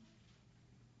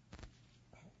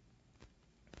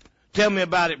 Tell me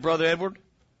about it, Brother Edward.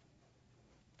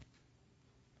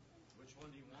 Which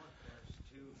one do you want? There's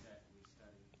two that we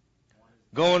studied. One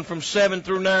is Going from 7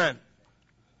 through 9.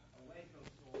 awake, O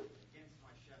sword, against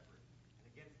my shepherd,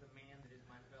 and against the man that is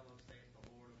my fellow, saith the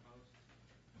Lord of hosts.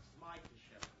 Smite the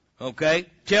shepherd. Okay?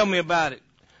 Tell me about it.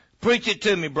 Preach it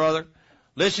to me, brother.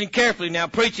 Listen carefully now.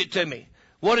 Preach it to me.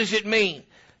 What does it mean?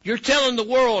 You're telling the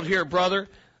world here, brother,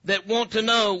 that want to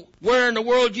know where in the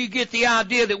world you get the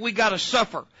idea that we got to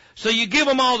suffer. So you give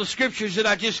them all the scriptures that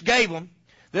I just gave them,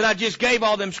 that I just gave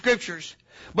all them scriptures.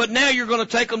 But now you're going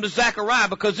to take them to Zechariah,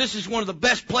 because this is one of the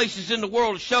best places in the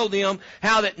world to show them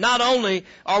how that not only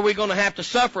are we going to have to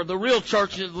suffer, the real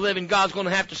church of the living God's going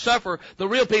to have to suffer, the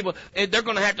real people, they're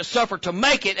going to have to suffer to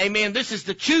make it, amen. This is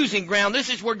the choosing ground. This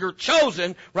is where you're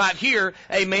chosen right here,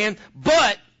 amen.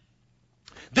 But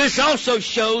this also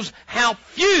shows how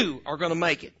few are going to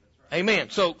make it, amen.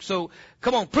 So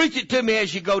come on, preach it to me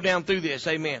as you go down through this,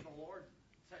 amen. The Lord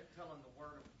telling the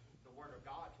word of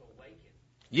God to awaken.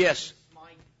 Yes.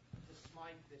 To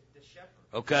smite the shepherd.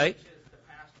 Okay. Which is the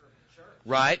pastor of the church.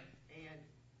 Right. And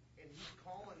he's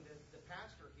calling the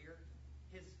pastor here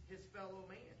his fellow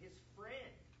man, his friend.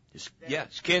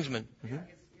 His kinsman. Mm-hmm.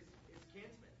 Yeah, his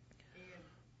kinsman. And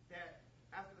that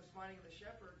after the smiting of the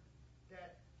shepherd,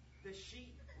 that the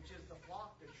sheep, which is the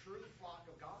flock, the true flock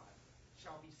of God,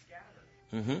 shall be scattered.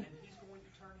 Mm-hmm. And he's going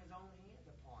to turn his own hand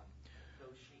upon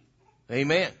those sheep.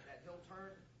 Amen. That he'll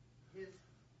turn his...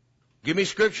 Give me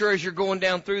scripture as you're going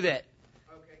down through that.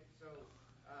 Okay, so,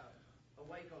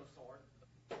 awake, O sword.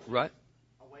 Right.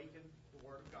 Awaken the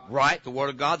word of God. Right. The word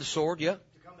of God, the sword, yeah. To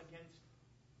come against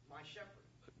my shepherd.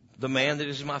 The man that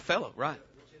is my fellow, right.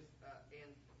 Which is,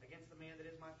 and against the man that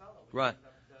is my fellow. Which Right. is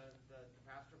the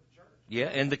pastor of the church. Yeah,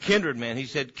 and the kindred man. He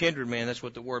said kindred man. That's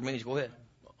what the word means. Go ahead.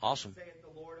 Awesome. Saith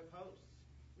the Lord of hosts,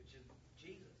 which is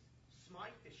Jesus.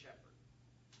 Smite the shepherd,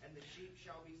 and the sheep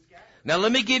shall be scattered. Now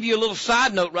let me give you a little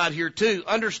side note right here too.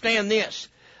 Understand this.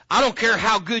 I don't care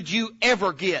how good you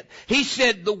ever get. He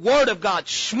said the word of God,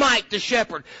 smite the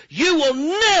shepherd. You will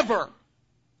never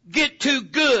get too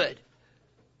good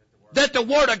that the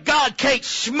word of God can't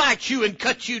smite you and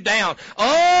cut you down.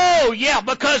 Oh, yeah,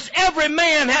 because every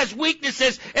man has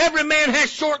weaknesses, every man has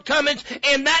shortcomings,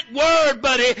 and that word,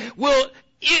 buddy,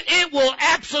 it will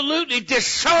absolutely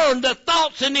discern the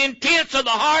thoughts and the intents of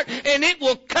the heart, and it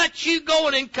will cut you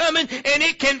going and coming, and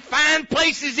it can find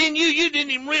places in you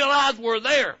didn't even realize were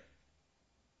there.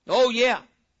 Oh, yeah.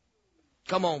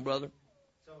 Come on, brother.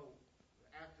 So,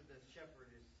 after the shepherd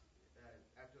is,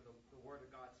 after the word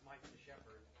of God smites the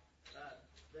shepherd,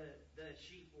 the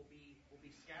sheep will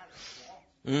be scattered, lost.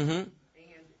 Mm-hmm.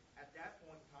 And at that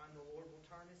point in time, the Lord will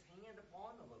turn his hand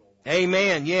upon the little one.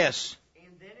 Amen, yes.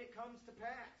 And then it comes to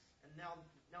pass. And now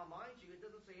mind you, it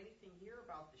doesn't say anything here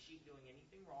about the sheep doing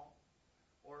anything wrong,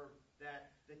 or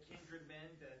that the kindred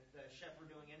men, the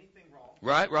shepherd doing anything wrong.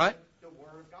 Right. The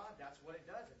word of God, that's what it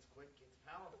does. It's quick, it's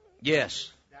powerful. Yes.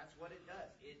 That's what it does.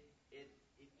 It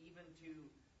even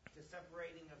to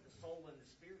separating of the soul and the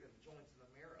spirit, of the joints and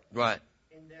the marrow. Right.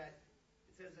 And that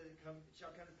it says that it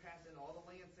shall come to pass in all the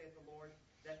land, saith the Lord,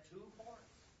 that 2/4,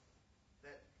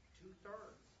 that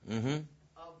 2/3 Mm-hmm.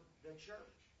 of the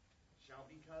church shall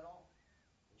be cut off,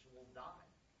 which will die.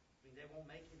 I mean, they won't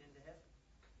make it into heaven.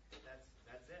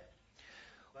 That's it.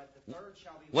 But the third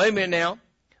shall be... Wait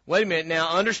a minute now.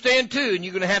 Understand too, and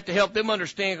you're going to have to help them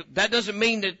understand. That doesn't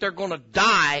mean that they're going to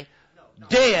die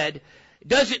dead.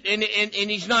 Does it? And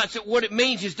he's not. So what it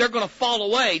means is they're going to fall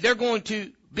away. They're going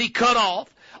to be cut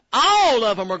off. All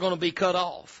of them are going to be cut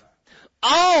off.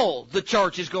 all the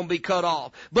church is going to be cut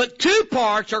off. But 2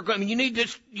 parts are going, you need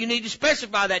to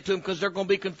specify that to them because they're going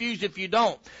to be confused if you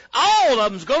don't. All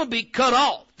of them's going to be cut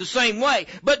off the same way.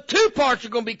 But 2 parts are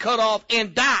going to be cut off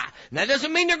and die. Now that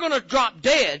doesn't mean they're going to drop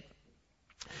dead.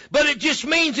 But it just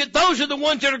means that those are the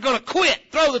ones that are going to quit,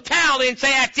 throw the towel in and say,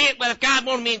 that's it. Well, if God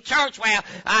wanted me in church, and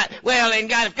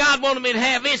God, if God wanted me to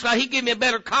have this, well, He'd give me a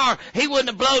better car. He wouldn't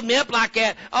have blowed me up like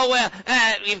that. Oh, well,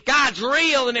 if God's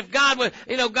real and if God would,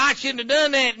 God shouldn't have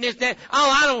done that and this, that.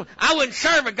 Oh, I wouldn't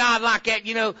serve a God like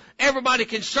that. Everybody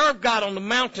can serve God on the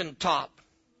mountaintop.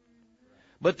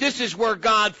 But this is where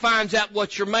God finds out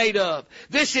what you're made of.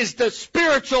 This is the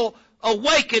spiritual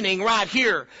awakening right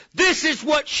here. This is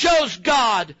what shows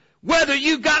God whether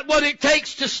you got what it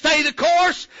takes to stay the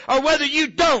course or whether you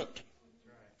don't.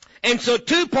 And so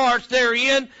 2 parts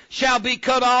therein shall be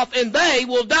cut off, and they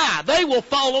will die. They will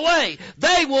fall away.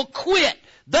 They will quit.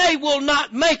 They will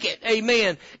not make it,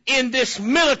 amen, in this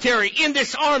military, in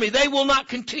this army. They will not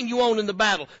continue on in the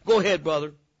battle. Go ahead,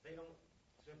 brother. They don't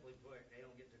simply put, they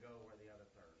don't get to go where the other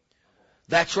third.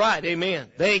 That's right,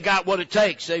 amen. They ain't got what it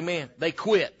takes, amen. They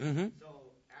quit. Mm-hmm.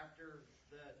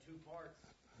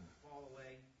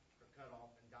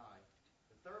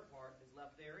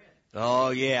 Oh,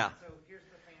 yeah. So here's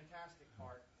the fantastic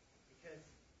part, because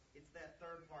it's that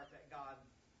third part that God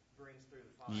brings through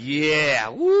the fire. Yeah.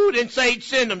 Woo, didn't say He'd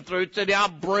send them through. It said, I'll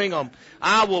bring them.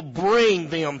 I will bring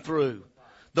them through.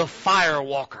 The fire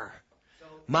walker.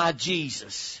 My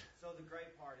Jesus. So the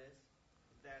great part is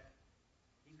that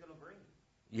He's going to bring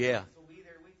you. Yeah. So be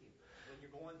there with you when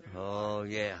you're going through the fire. Oh,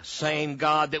 yeah. Same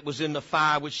God that was in the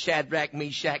fire with Shadrach,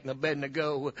 Meshach, and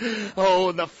Abednego.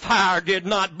 Oh, the fire did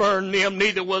not burn them,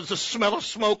 neither was the smell of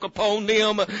smoke upon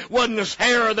them. Wasn't the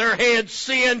hair of their heads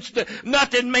singed.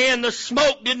 Nothing, man. The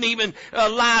smoke didn't even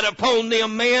light upon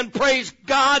them, man. Praise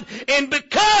God. And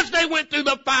because they went through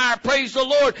the fire, praise the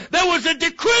Lord, there was a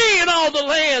decree in all the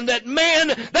land that, man,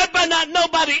 that better not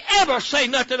nobody ever say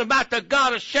nothing about the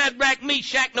God of Shadrach,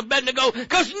 Meshach, and Abednego,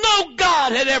 because no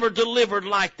God had ever delivered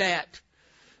like that.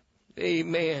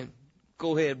 Amen.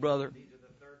 Go ahead, brother. These are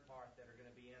the third part that are going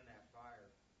to be in that fire,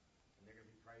 and they're going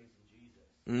to be praising Jesus.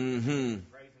 Mm-hmm.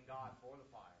 Praising God for the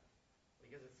fire.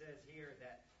 Because it says here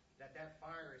that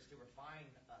fire is to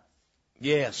refine us.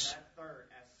 Yes. That third,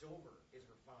 as silver is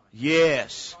refined.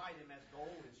 Yes. Refine him as gold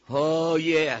is refined. Oh,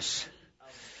 yes.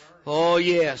 Oh,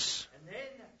 yes. And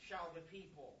then shall the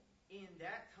people in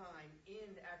that time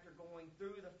end after going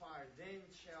through the fire. Then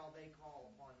shall they call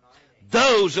upon my name.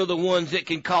 Those are the ones that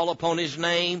can call upon His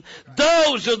name.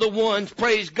 Those are the ones,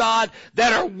 praise God,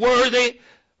 that are worthy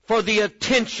for the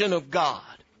attention of God.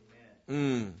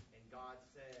 Amen. And God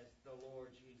says, the Lord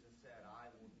Jesus said, I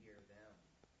will hear them.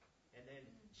 And then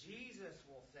Jesus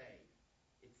will say,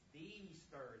 it's these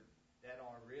third that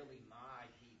are really my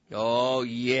people. Oh,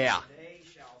 yeah. They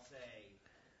shall say,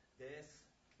 this,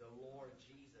 the Lord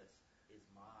Jesus, is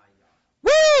my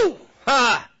God. Woo!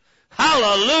 Ha!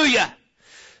 Hallelujah!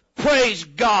 Praise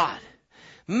God.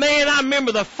 Man, I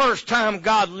remember the first time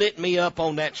God lit me up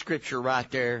on that scripture right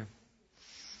there.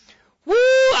 Woo!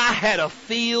 I had a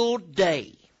field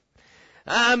day.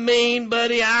 I mean,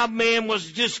 buddy, our man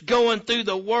was just going through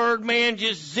the Word, man,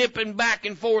 just zipping back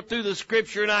and forth through the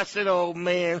Scripture, and I said, oh,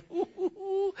 man,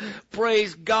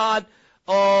 praise God.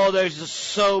 Oh, there's just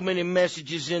so many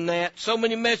messages in that, so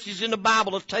many messages in the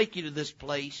Bible to take you to this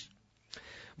place.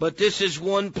 But this is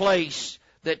one place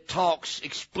that talks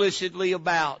explicitly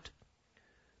about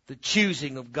the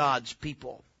choosing of God's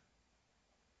people.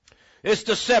 It's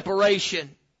the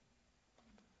separation.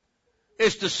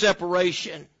 It's the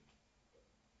separation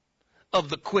of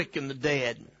the quick and the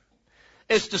dead.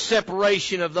 It's the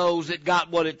separation of those that got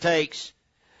what it takes.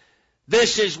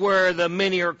 This is where the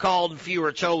many are called and few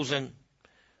are chosen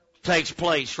takes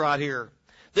place right here.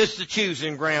 This is the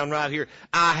choosing ground right here.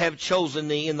 I have chosen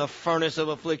thee in the furnace of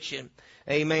affliction.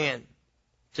 Amen.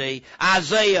 See,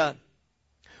 Isaiah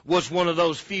was one of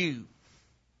those few.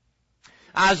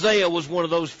 Isaiah was one of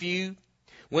those few.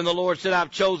 When the Lord said,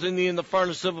 I've chosen thee in the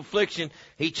furnace of affliction,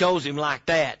 He chose him like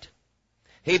that.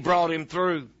 He brought him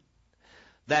through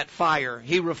that fire.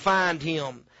 He refined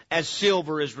him as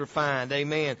silver is refined.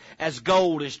 Amen. As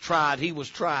gold is tried, he was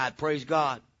tried. Praise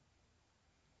God.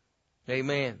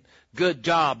 Amen. Good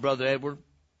job, Brother Edward.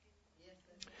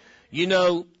 You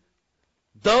know,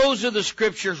 those are the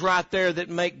scriptures right there that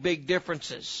make big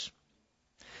differences.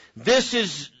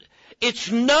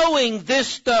 It's knowing this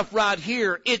stuff right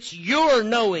here. It's your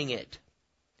knowing it.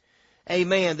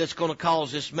 Amen. That's going to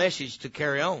cause this message to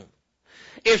carry on.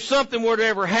 If something were to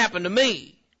ever happen to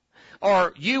me,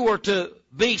 or you were to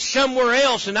be somewhere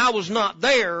else and I was not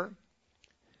there,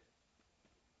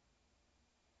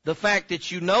 The fact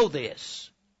that you know this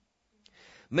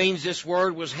means this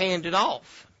word was handed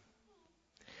off.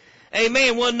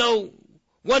 Amen. Wasn't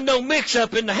no mix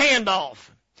up in the handoff.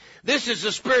 This is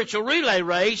a spiritual relay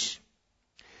race.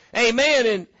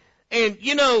 Amen. And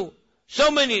you know,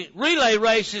 so many relay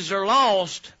races are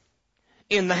lost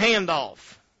in the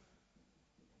handoff.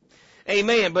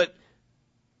 Amen. But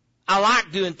I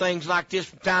like doing things like this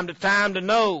from time to time to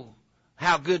know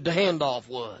how good the handoff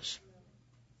was.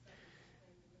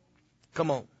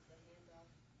 Come on.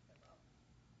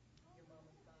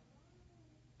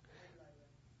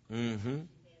 Mm-hmm.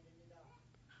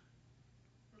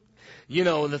 You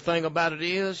know, the thing about it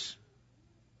is,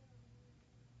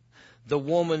 the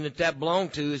woman that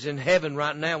belonged to is in heaven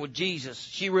right now with Jesus.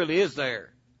 She really is there.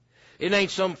 It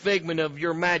ain't some figment of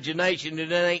your imagination.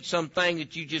 It ain't something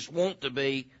that you just want to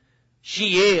be.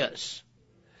 She is.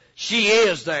 She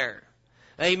is there.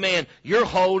 Amen. You're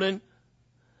holding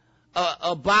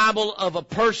a Bible of a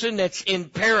person that's in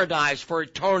paradise for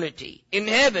eternity, in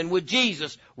heaven with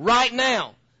Jesus right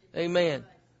now. Amen.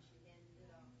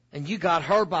 And you got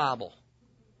her Bible.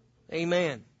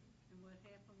 Amen. And what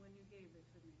happened when you gave it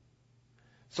to me?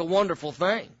 It's a wonderful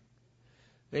thing.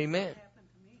 Amen. What happened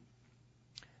to me?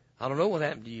 I don't know what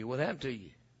happened to you. What happened to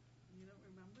you? You don't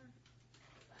remember?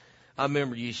 I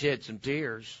remember you shed some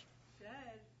tears. Shed.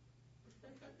 I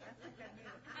think I did.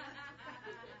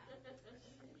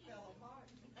 Fell apart.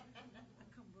 I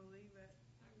couldn't believe it.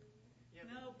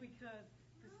 No, because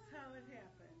this is how it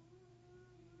happened.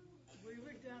 We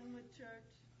were done with church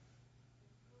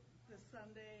the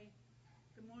Sunday,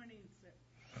 the morning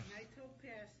service. And I told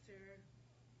Pastor,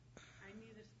 I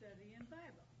need a study in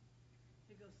Bible.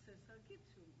 He goes, sis, I'll get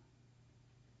you one.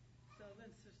 So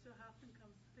then Sister Hoffman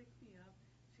comes to pick me up.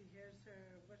 She hears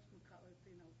her whatchamacallit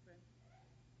thing open.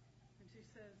 And she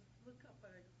says, look up.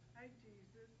 And I go, hi,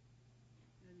 Jesus.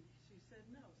 And she said,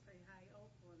 no, say hi,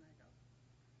 Opal. And I go,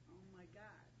 oh, my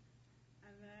God.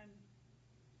 And then,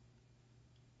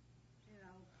 you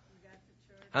know, we got to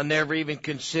church. I never even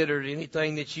considered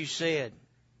anything that you said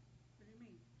What do you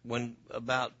mean? when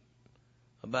about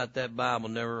that Bible.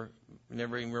 Never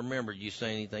even remembered you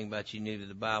saying anything about you needed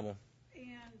the Bible. And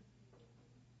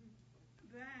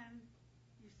then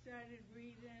you started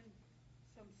reading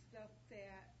some stuff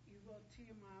that you wrote to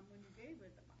your mom when you gave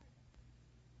her the Bible.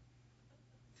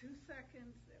 2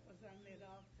 seconds, it was on that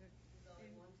altar. There's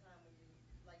only one time when you,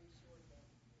 like you showed them.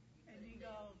 And you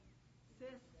go,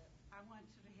 sis, I want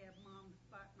you to have my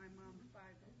mom's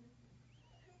Bible.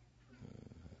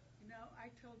 You know, I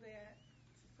told that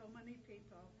to so many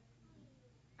people.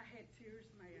 I had tears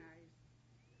in my eyes.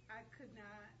 I could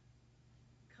not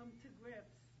come to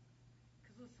grips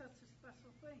because it was such a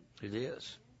special thing. It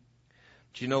is.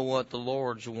 But you know what? The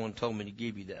Lord's the one who told me to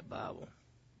give you that Bible.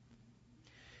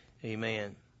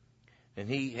 Amen. And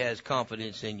He has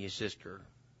confidence in you, sister.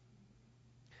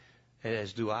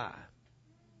 As do I.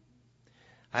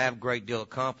 I have a great deal of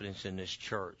confidence in this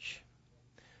church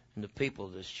and the people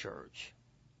of this church.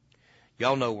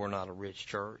 Y'all know we're not a rich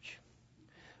church.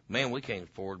 Man, we can't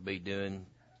afford to be doing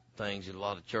things that a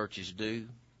lot of churches do.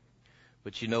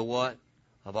 But you know what?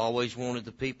 I've always wanted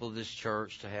the people of this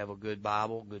church to have a good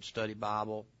Bible, good study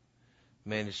Bible.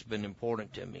 Man, it's been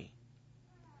important to me.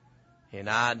 And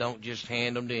I don't just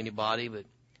hand them to anybody, but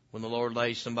when the Lord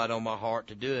lays somebody on my heart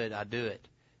to do it, I do it.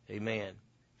 Amen.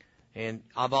 And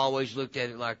I've always looked at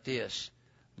it like this.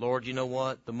 Lord, you know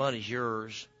what? The money's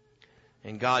yours.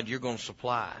 And God, you're going to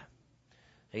supply.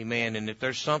 Amen. And if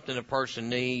there's something a person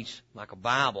needs, like a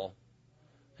Bible,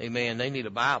 amen, they need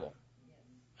a Bible.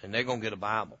 And they're going to get a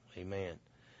Bible. Amen.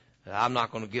 I'm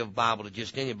not going to give a Bible to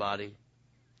just anybody,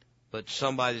 but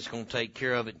somebody that's going to take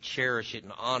care of it and cherish it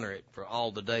and honor it for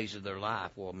all the days of their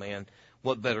life. Well, man,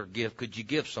 what better gift could you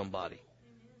give somebody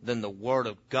than the Word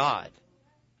of God,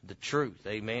 the truth?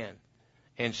 Amen.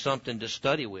 And something to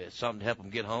study with, something to help them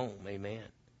get home. Amen.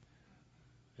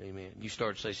 Amen. You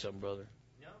started to say something, brother.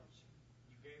 No,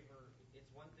 you gave her. It's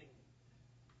one thing.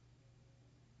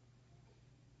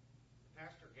 The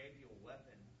pastor gave you a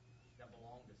weapon that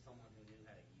belonged to someone who knew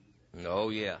how to use it. Oh,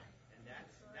 yeah. And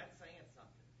that's saying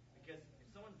something. Because if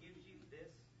someone gives you this,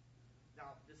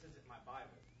 now this isn't my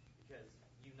Bible, because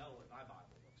you know what my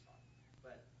Bible looks like.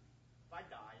 But if I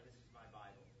die and this is my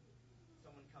Bible,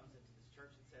 someone comes into this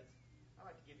church and says, I'd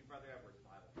like to give you Brother Edward's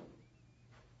Bible.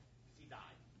 Because he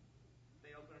died.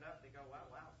 They open it up, they go, wow,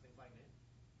 things like new.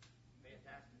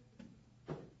 Fantastic.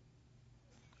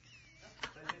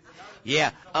 But it's another thing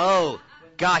Yeah. when Oh,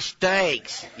 when gosh,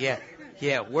 thanks. Yeah.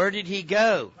 Yeah. Where did he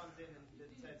go? comes in and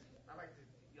says, I'd like to,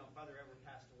 Brother Edward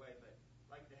passed away, but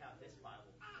I'd like to have this Bible.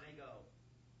 And they go,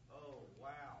 oh,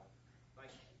 wow.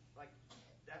 Like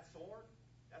that sword,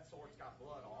 that's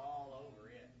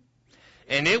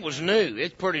And it was new.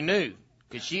 It's pretty new.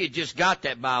 Because she had just got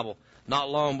that Bible not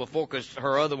long before, because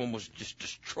her other one was just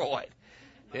destroyed.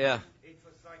 Yeah. It's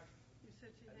just like,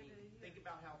 think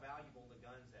about how valuable the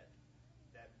guns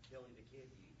that Billy the Kid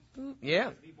used. Yeah.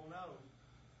 Because people know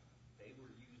they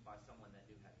were used by someone that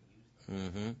knew how to use them.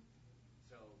 Mm-hmm.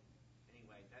 So,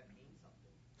 anyway, that means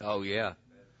something. Oh, yeah.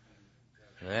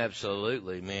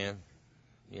 Absolutely, man.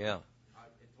 Yeah.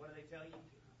 What do they tell you?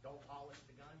 Don't polish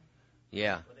the gun.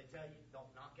 Yeah. What do they tell you?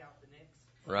 Don't knock out the nicks.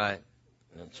 Right.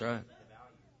 That's right. The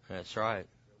value. That's right.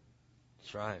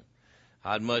 That's right.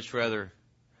 I'd much rather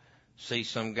see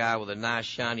some guy with a nice,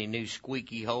 shiny, new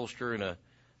squeaky holster and a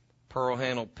pearl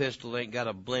handle pistol that ain't got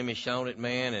a blemish on it,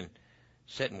 man, and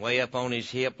sitting way up on his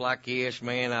hip like this,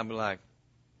 man. I'd be like,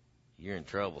 you're in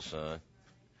trouble, son.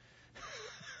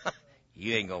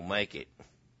 You ain't gonna make it.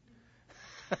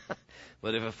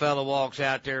 But if a fellow walks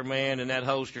out there, man, and that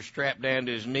holster's strapped down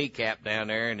to his kneecap down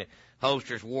there, and the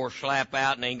holster's wore slap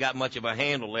out and ain't got much of a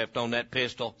handle left on that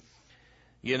pistol,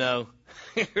 you know,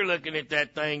 you're looking at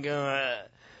that thing going,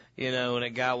 you know, and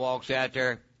that guy walks out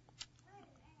there.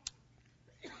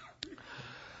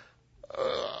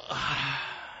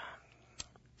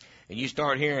 And you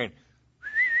start hearing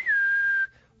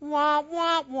wah,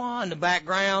 wah, wah in the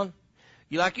background.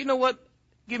 You're like, you know what?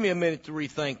 Give me a minute to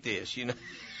rethink this, you know.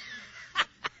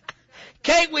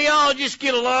 Can't we all just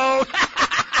get along?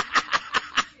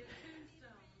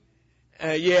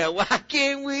 Yeah, why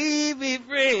can't we be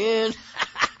friends?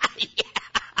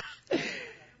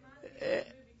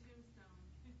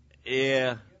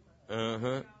 Yeah.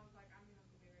 Uh-huh.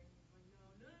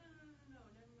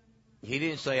 He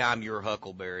didn't say, I'm your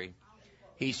Huckleberry.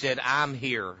 He said, I'm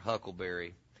here,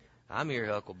 Huckleberry. I'm here,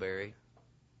 Huckleberry.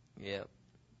 Yep.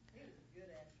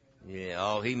 Yeah,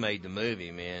 oh, he made the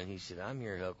movie, man. He said, I'm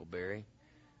here, Huckleberry.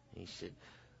 He said,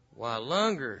 why,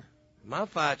 Lunger, my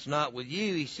fight's not with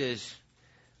you. He says,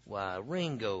 why,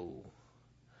 Ringo,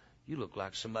 you look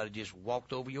like somebody just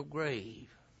walked over your grave.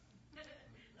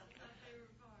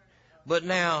 But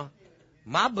now,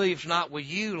 my beef's not with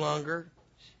you, Lunger.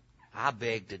 I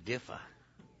beg to differ.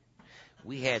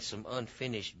 We had some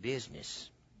unfinished business.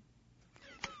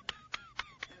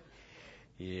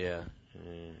 Yeah.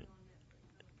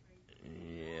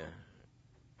 Yeah.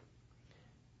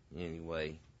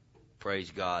 Anyway,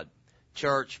 praise God.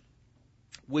 Church,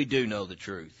 we do know the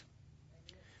truth.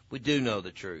 We do know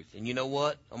the truth. And you know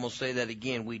what? I'm going to say that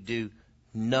again. We do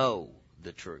know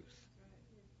the truth.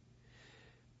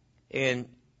 And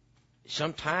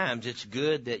sometimes it's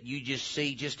good that you just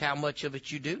see just how much of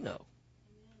it you do know.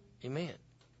 Amen.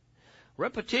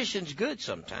 Repetition's good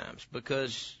sometimes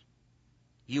because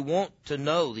you want to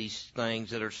know these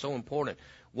things that are so important.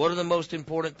 What are the most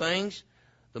important things?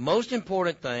 The most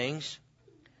important things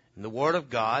in the Word of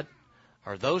God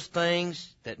are those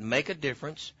things that make a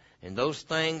difference and those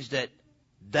things that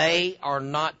they are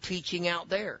not teaching out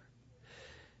there.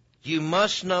 You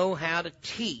must know how to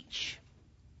teach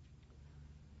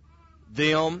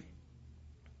them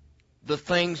the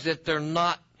things that they're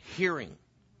not hearing.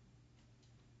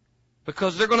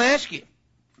 Because they're going to ask you.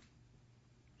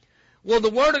 Well,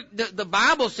 the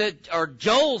Bible said, or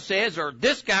Joel says, or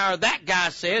this guy or that guy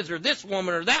says, or this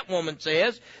woman or that woman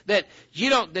says that you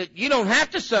don't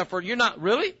have to suffer. You're not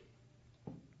really.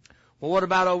 Well, what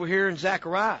about over here in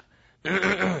Zechariah?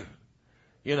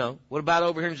 You know, what about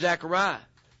over here in Zechariah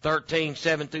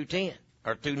 13:7-10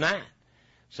 or 2:9?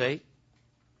 See?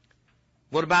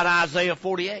 What about Isaiah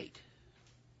 48?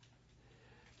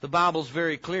 The Bible's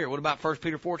very clear. What about 1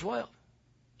 Peter 4:12?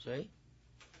 See?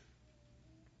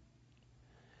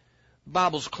 The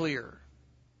Bible's clear.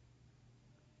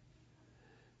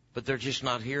 But they're just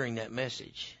not hearing that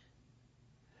message.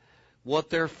 What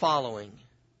they're following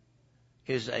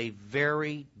is a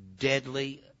very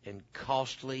deadly and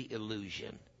costly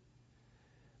illusion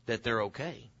that they're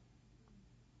okay.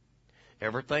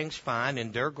 Everything's fine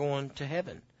and they're going to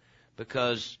heaven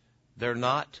because they're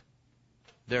not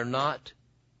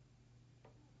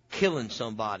killing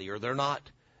somebody, or they're not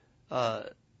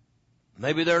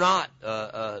maybe they're not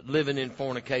living in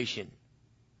fornication.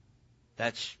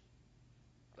 That's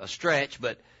a stretch,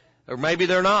 but or maybe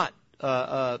they're not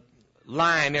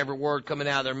lying every word coming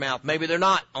out of their mouth. Maybe they're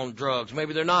not on drugs.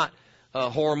 Maybe they're not a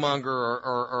whoremonger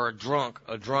or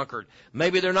a drunkard.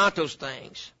 Maybe they're not those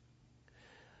things.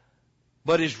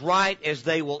 But as right as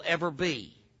they will ever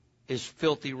be is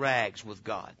filthy rags with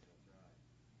God.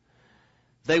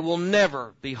 They will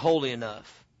never be holy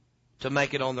enough to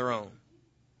make it on their own.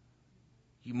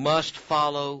 You must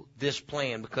follow this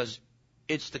plan because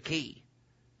it's the key.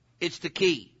 It's the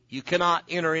key. You cannot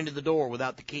enter into the door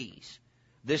without the keys.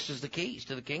 This is the keys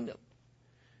to the kingdom.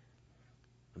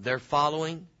 They're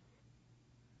following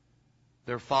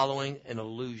an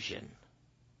illusion.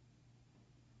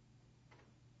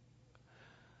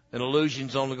 An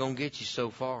illusion's only going to get you so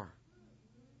far.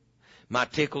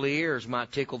 Might tickle the ears,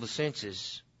 might tickle the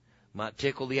senses, might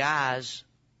tickle the eyes.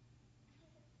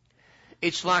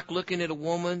 It's like looking at a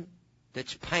woman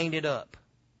that's painted up.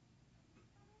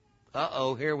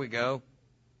 Uh-oh, here we go.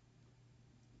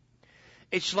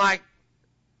 It's like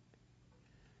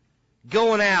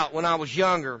going out when I was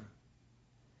younger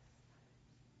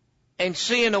and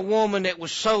seeing a woman that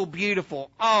was so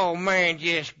beautiful. Oh, man,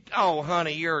 oh,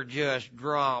 honey, you're just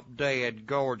drop dead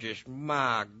gorgeous.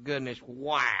 My goodness,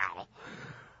 wow.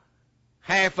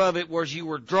 Half of it was you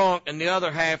were drunk, and the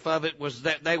other half of it was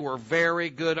that they were very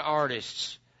good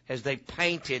artists as they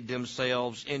painted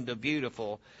themselves into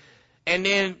beautiful. And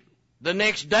then the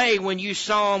next day when you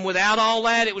saw them without all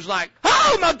that, it was like,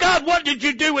 oh, my God, what did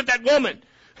you do with that woman?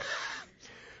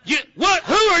 Who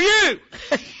are you?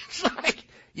 It's like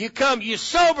you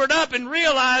sobered up and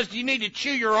realized you need to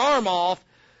chew your arm off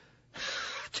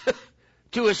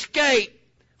to escape.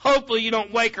 Hopefully you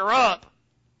don't wake her up.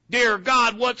 Dear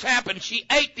God, what's happened? She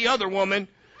ate the other woman.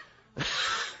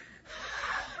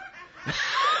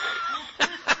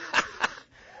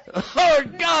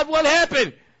 Lord God, what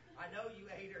happened? I know you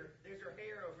ate her. There's her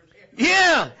hair over there.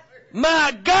 Yeah.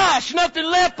 My gosh, nothing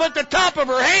left but the top of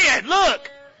her head. Look.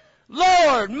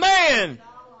 Lord, man.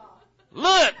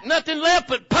 Look, nothing left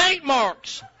but paint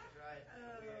marks.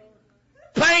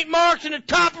 Paint marks in the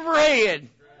top of her head.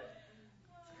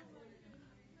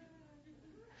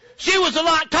 She was a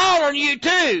lot taller than you,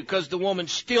 too, because the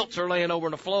woman's stilts are laying over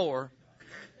on the floor.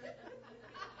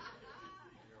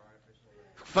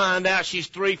 Find out she's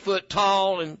 3 foot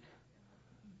tall and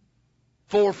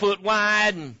 4 foot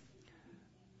wide, and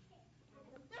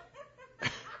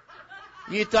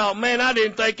you thought, man, I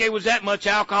didn't think there was that much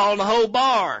alcohol in the whole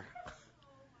bar.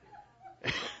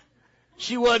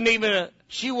 She wasn't even a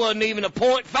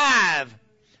 0.5.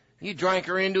 You drank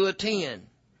her into a 10.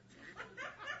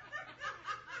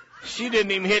 She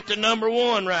didn't even hit the number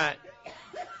 1 right.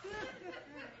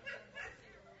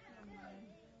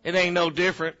 It ain't no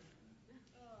different.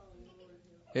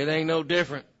 It ain't no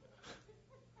different.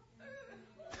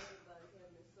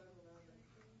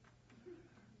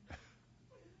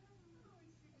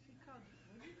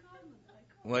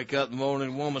 Wake up in the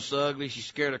morning, woman's so ugly, she's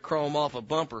scared of chrome off a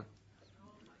bumper.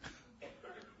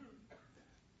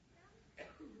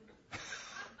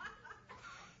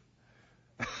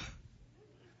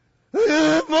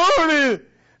 Good morning.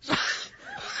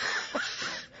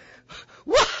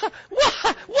 What?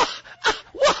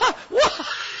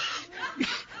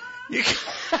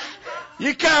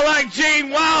 You kind of like Gene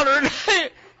Wilder. You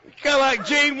kind of like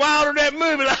Gene Wilder in that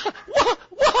movie. Like,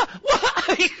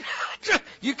 what?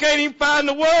 You can't even find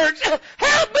the words.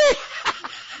 Help me!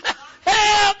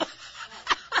 Help!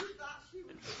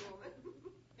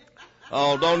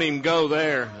 Oh, don't even go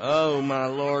there. Oh, my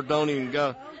Lord, don't even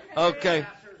go. Okay.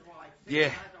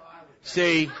 Yeah.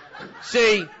 See,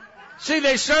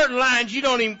 there's certain lines you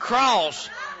don't even cross.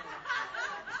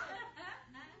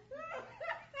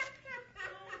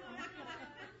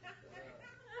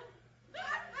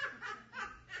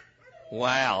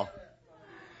 Wow.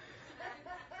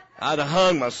 I'd have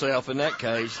hung myself in that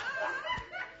case.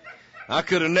 I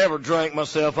could have never drank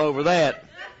myself over that.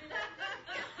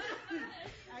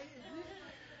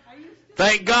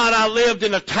 Thank God I lived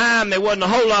in a time there wasn't a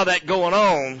whole lot of that going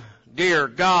on. Dear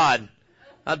God,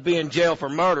 I'd be in jail for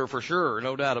murder for sure,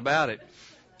 no doubt about it.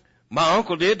 My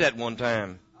uncle did that one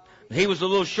time. He was a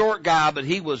little short guy, but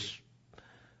he wasn't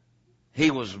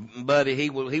somebody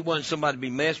to be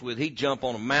messed with. He'd jump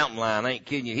on a mountain lion. I ain't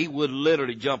kidding you. He would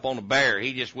literally jump on a bear.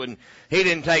 He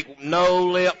didn't take no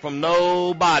lip from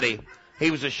nobody.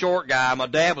 He was a short guy. My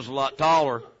dad was a lot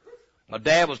taller. My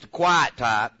dad was the quiet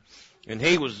type. And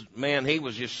he was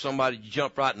just somebody to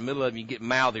jump right in the middle of you and get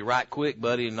mouthy right quick,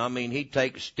 buddy. And I mean, he'd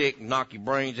take a stick and knock your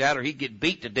brains out, or he'd get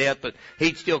beat to death, but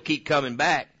he'd still keep coming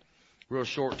back. Real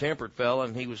short-tempered fella.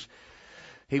 And he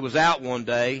was out one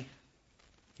day,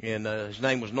 and his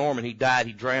name was Norman. He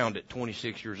drowned at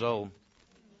 26 years old.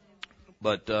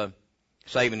 But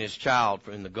saving his child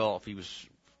in the Gulf. He was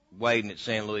wading at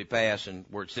San Luis Pass, and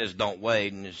where it says don't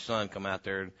wade, and his son come out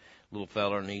there, little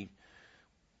fella, and he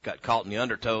got caught in the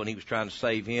undertow, and he was trying to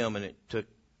save him, and it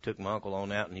took my uncle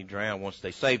on out, and he drowned. Once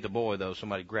they saved the boy, though,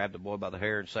 somebody grabbed the boy by the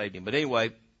hair and saved him. But anyway,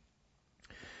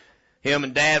 him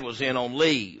and Dad was in on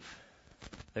leave.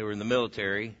 They were in the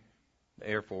military, the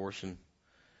Air Force, and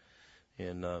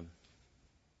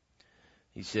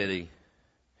he said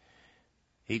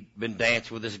he'd been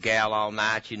dancing with this gal all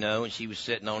night, you know, and she was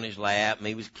sitting on his lap, and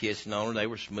he was kissing on her. They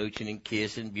were smooching and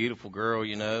kissing. Beautiful girl,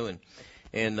 you know,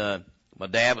 and my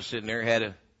dad was sitting there,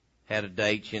 had a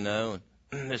date, you know,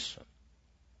 and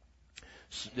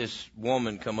this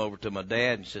woman come over to my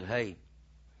dad and said, hey,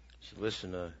 she said,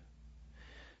 listen,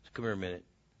 come here a minute.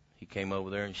 He came over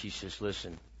there and she says,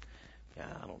 listen,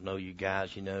 I don't know you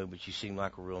guys, you know, but you seem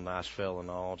like a real nice fella and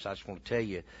all. So I just want to tell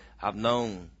you, I've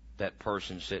known that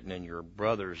person sitting in your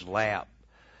brother's lap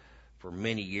for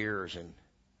many years, and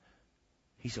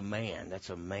he's a man. That's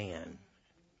a man.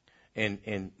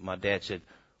 And my dad said,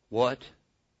 what?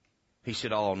 He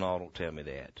said, oh, no, don't tell me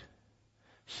that.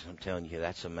 He said, I'm telling you,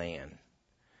 that's a man.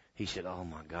 He said, oh,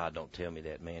 my God, don't tell me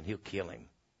that, man. He'll kill him.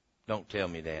 Don't tell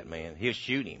me that, man. He'll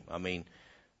shoot him. I mean,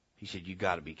 he said, you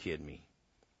got to be kidding me.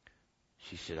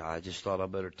 She said, I just thought I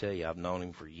better tell you, I've known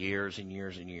him for years and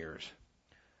years and years.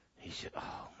 He said,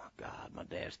 oh, my God. My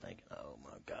dad's thinking, oh,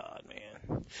 my God,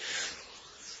 man.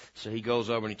 So he goes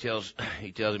over and he tells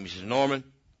him, he says, Norman,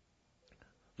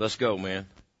 let's go, man.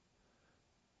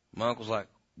 My uncle's like,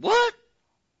 what?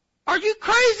 Are you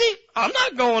crazy? I'm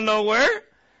not going nowhere.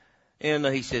 And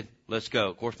he said, let's go.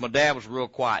 Of course, my dad was a real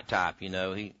quiet type, you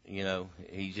know.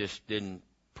 He just didn't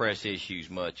press issues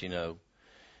much, you know.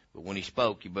 But when he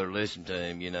spoke, you better listen to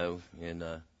him, you know.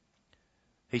 And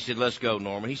he said, let's go,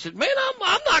 Norman. He said, man,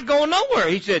 I'm not going nowhere.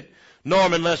 He said,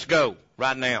 Norman, let's go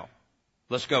right now.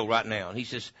 Let's go right now. And he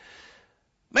says,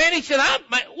 man, he said,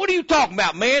 what are you talking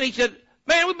about, man? He said,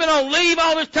 man, we've been on leave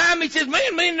all this time. He says,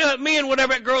 man, me and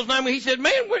whatever that girl's name is. He said,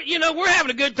 man, we're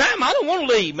having a good time. I don't want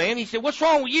to leave, man. He said, what's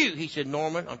wrong with you? He said,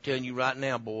 Norman, I'm telling you right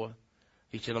now, boy.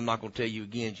 He said, I'm not going to tell you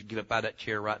again. You get up out of that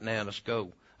chair right now and let's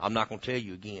go. I'm not going to tell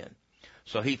you again.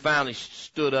 So he finally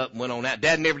stood up and went on out.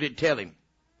 Dad never did tell him.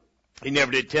 He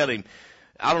never did tell him.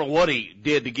 I don't know what he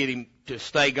did to get him to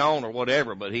stay gone or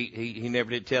whatever, but he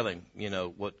never did tell him, you know,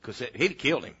 because he'd have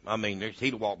killed him. I mean,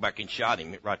 he'd have walked back and shot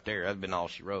him right there. That'd been all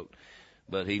she wrote.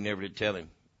 But he never did tell him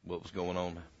what was going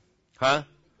on. Huh?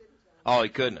 Oh, he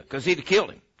couldn't have, because he'd have killed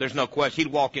him. There's no question.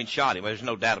 He'd walked in and shot him. There's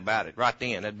no doubt about it. Right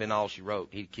then, that'd been all she wrote.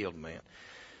 He'd killed him, man.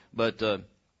 But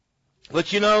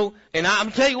you know, and I'm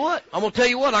going to tell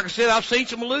you what, like I said, I've seen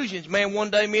some illusions. Man, one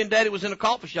day me and Daddy was in a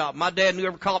coffee shop. My dad knew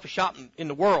every coffee shop in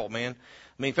the world, man.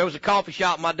 I mean, if there was a coffee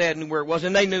shop, my dad knew where it was,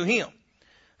 and they knew him.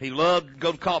 He loved to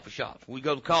go to coffee shops. We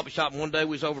go to the coffee shop, and one day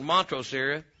we was over in Montrose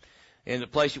area, and the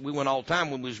place that we went all the time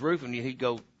when we was roofing, he'd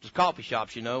go to coffee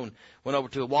shops, you know, and went over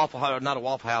to a Waffle House, not a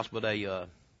Waffle House, but I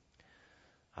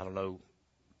don't know,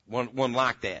 one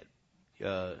like that.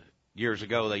 Years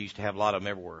ago, they used to have a lot of them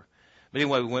everywhere. But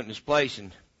anyway, we went in this place,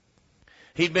 and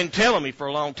he'd been telling me for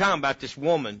a long time about this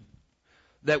woman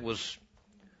that was,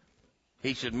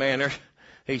 he said, man,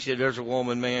 there's a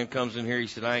woman, man, comes in here. He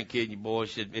said, I ain't kidding you, boy.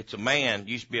 He said, it's a man,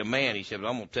 used to be a man. He said, but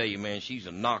I'm going to tell you, man, she's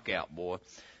a knockout, boy.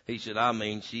 He said, I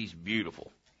mean, she's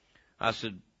beautiful. I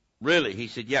said, really? He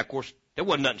said, yeah, of course, there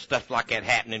wasn't nothing stuff like that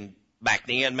happening back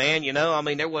then, man, you know. I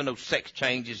mean, there wasn't no sex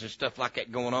changes and stuff like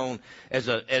that going on as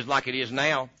like it is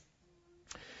now.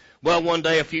 Well, one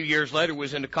day, a few years later, we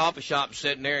was in the coffee shop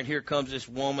sitting there, and here comes this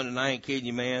woman, and I ain't kidding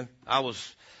you, man. I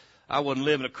wasn't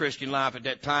living a Christian life at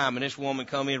that time, and this woman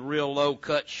come in real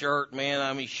low-cut shirt, man.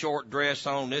 I mean, short dress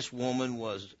on. This woman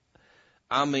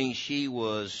she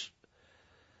was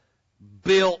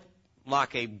built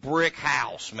like a brick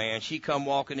house, man. She come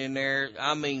walking in there,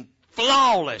 I mean,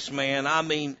 flawless, man. I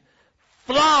mean,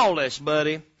 flawless,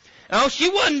 buddy. Oh, she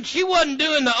wasn't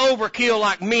doing the overkill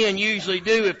like men usually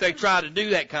do if they try to do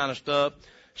that kind of stuff.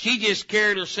 She just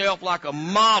carried herself like a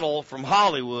model from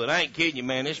Hollywood. I ain't kidding you,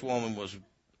 man. This woman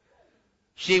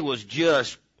she was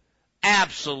just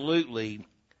absolutely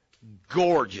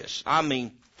gorgeous. I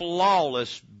mean,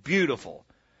 flawless, beautiful.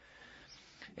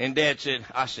 And Dad said,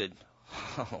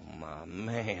 oh my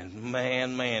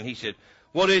man. He said,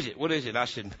 what is it?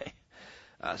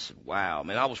 I said, wow,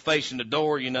 man. I was facing the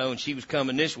door, you know, and she was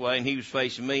coming this way, and he was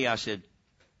facing me. I said,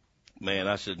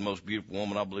 the most beautiful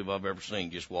woman I believe I've ever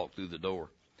seen just walked through the door.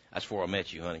 That's before I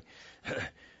met you, honey.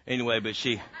 Anyway, but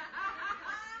she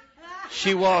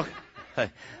walked.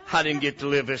 I didn't get to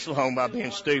live this long by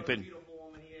being stupid.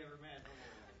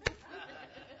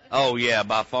 Oh, yeah,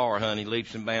 by far, honey,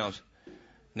 leaps and bounds.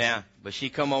 Now, but she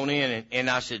come on in, and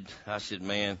I said,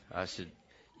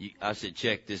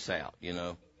 check this out, you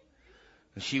know.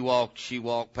 And she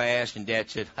walked past, and Dad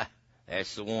said,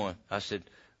 that's the one. I said,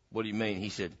 what do you mean? He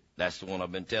said, that's the one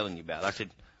I've been telling you about. I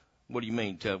said, what do you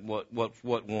mean? What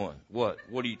one? What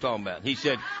are you talking about? He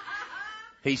said,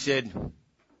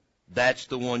 that's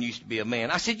the one used to be a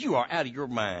man. I said, you are out of your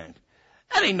mind.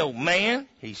 That ain't no man.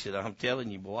 He said, I'm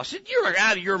telling you, boy. I said, you're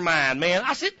out of your mind, man.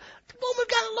 I said, the woman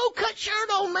got a low-cut shirt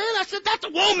on, man. I said, that's a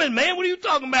woman, man. What are you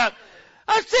talking about?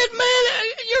 I said,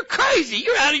 man, you're crazy.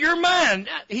 You're out of your mind.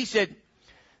 He said,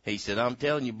 I'm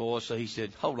telling you, boy. So he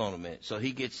said, hold on a minute. So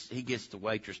he gets the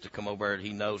waitress to come over there.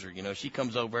 He knows her, you know. She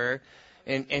comes over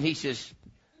there, and he says,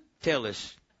 tell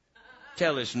this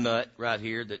nut right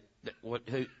here that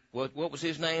what was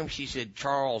his name? She said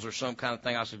Charles or some kind of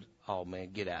thing. I said, oh man,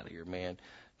 get out of here, man.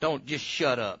 Don't just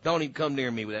shut up. Don't even come near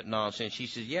me with that nonsense. She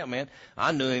says, yeah, man,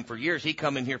 I knew him for years. He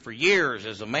come in here for years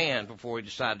as a man before he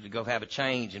decided to go have a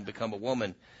change and become a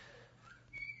woman.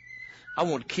 I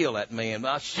wanted to kill that man, but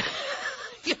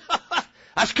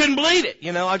I just couldn't believe it.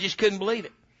 You know, I just couldn't believe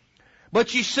it.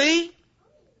 But you see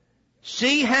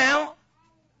how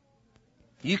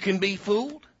you can be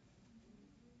fooled?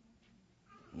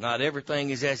 Not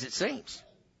everything is as it seems.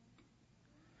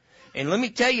 And let me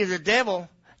tell you, the devil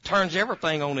turns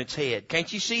everything on its head.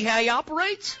 Can't you see how he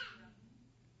operates?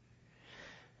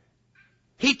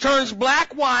 He turns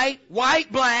black, white,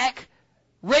 white, black,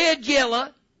 red, yellow,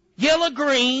 yellow,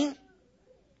 green.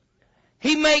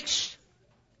 He makes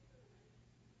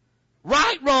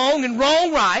right, wrong, and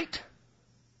wrong, right.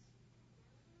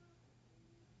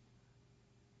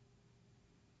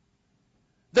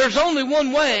 There's only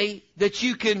one way that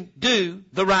you can do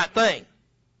the right thing.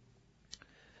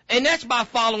 And that's by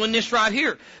following this right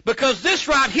here. Because this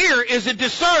right here is a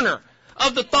discerner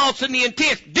of the thoughts and the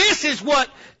intents. This is what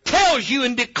tells you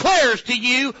and declares to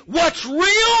you what's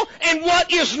real and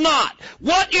what is not.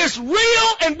 What is real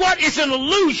and what is an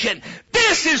illusion.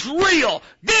 This is real.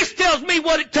 This tells me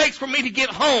what it takes for me to get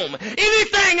home.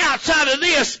 Anything outside of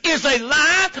this is a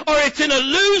lie, or it's an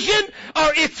illusion,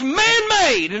 or it's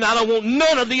man-made, and I don't want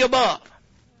none of the above.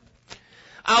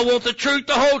 I want the truth,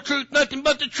 the whole truth, nothing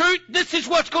but the truth. This is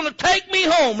what's going to take me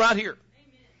home right here.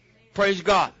 Amen. Praise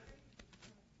God.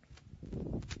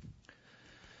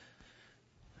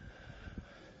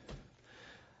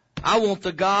 I want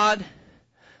the God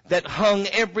that hung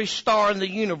every star in the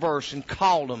universe and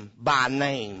called them by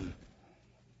name.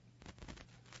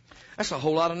 That's a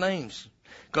whole lot of names,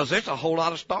 because there's a whole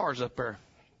lot of stars up there.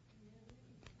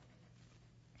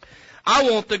 I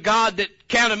want the God that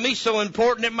counted me so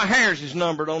important that my hairs is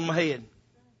numbered on my head.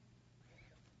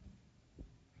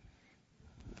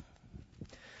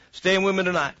 Stand with me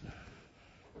tonight.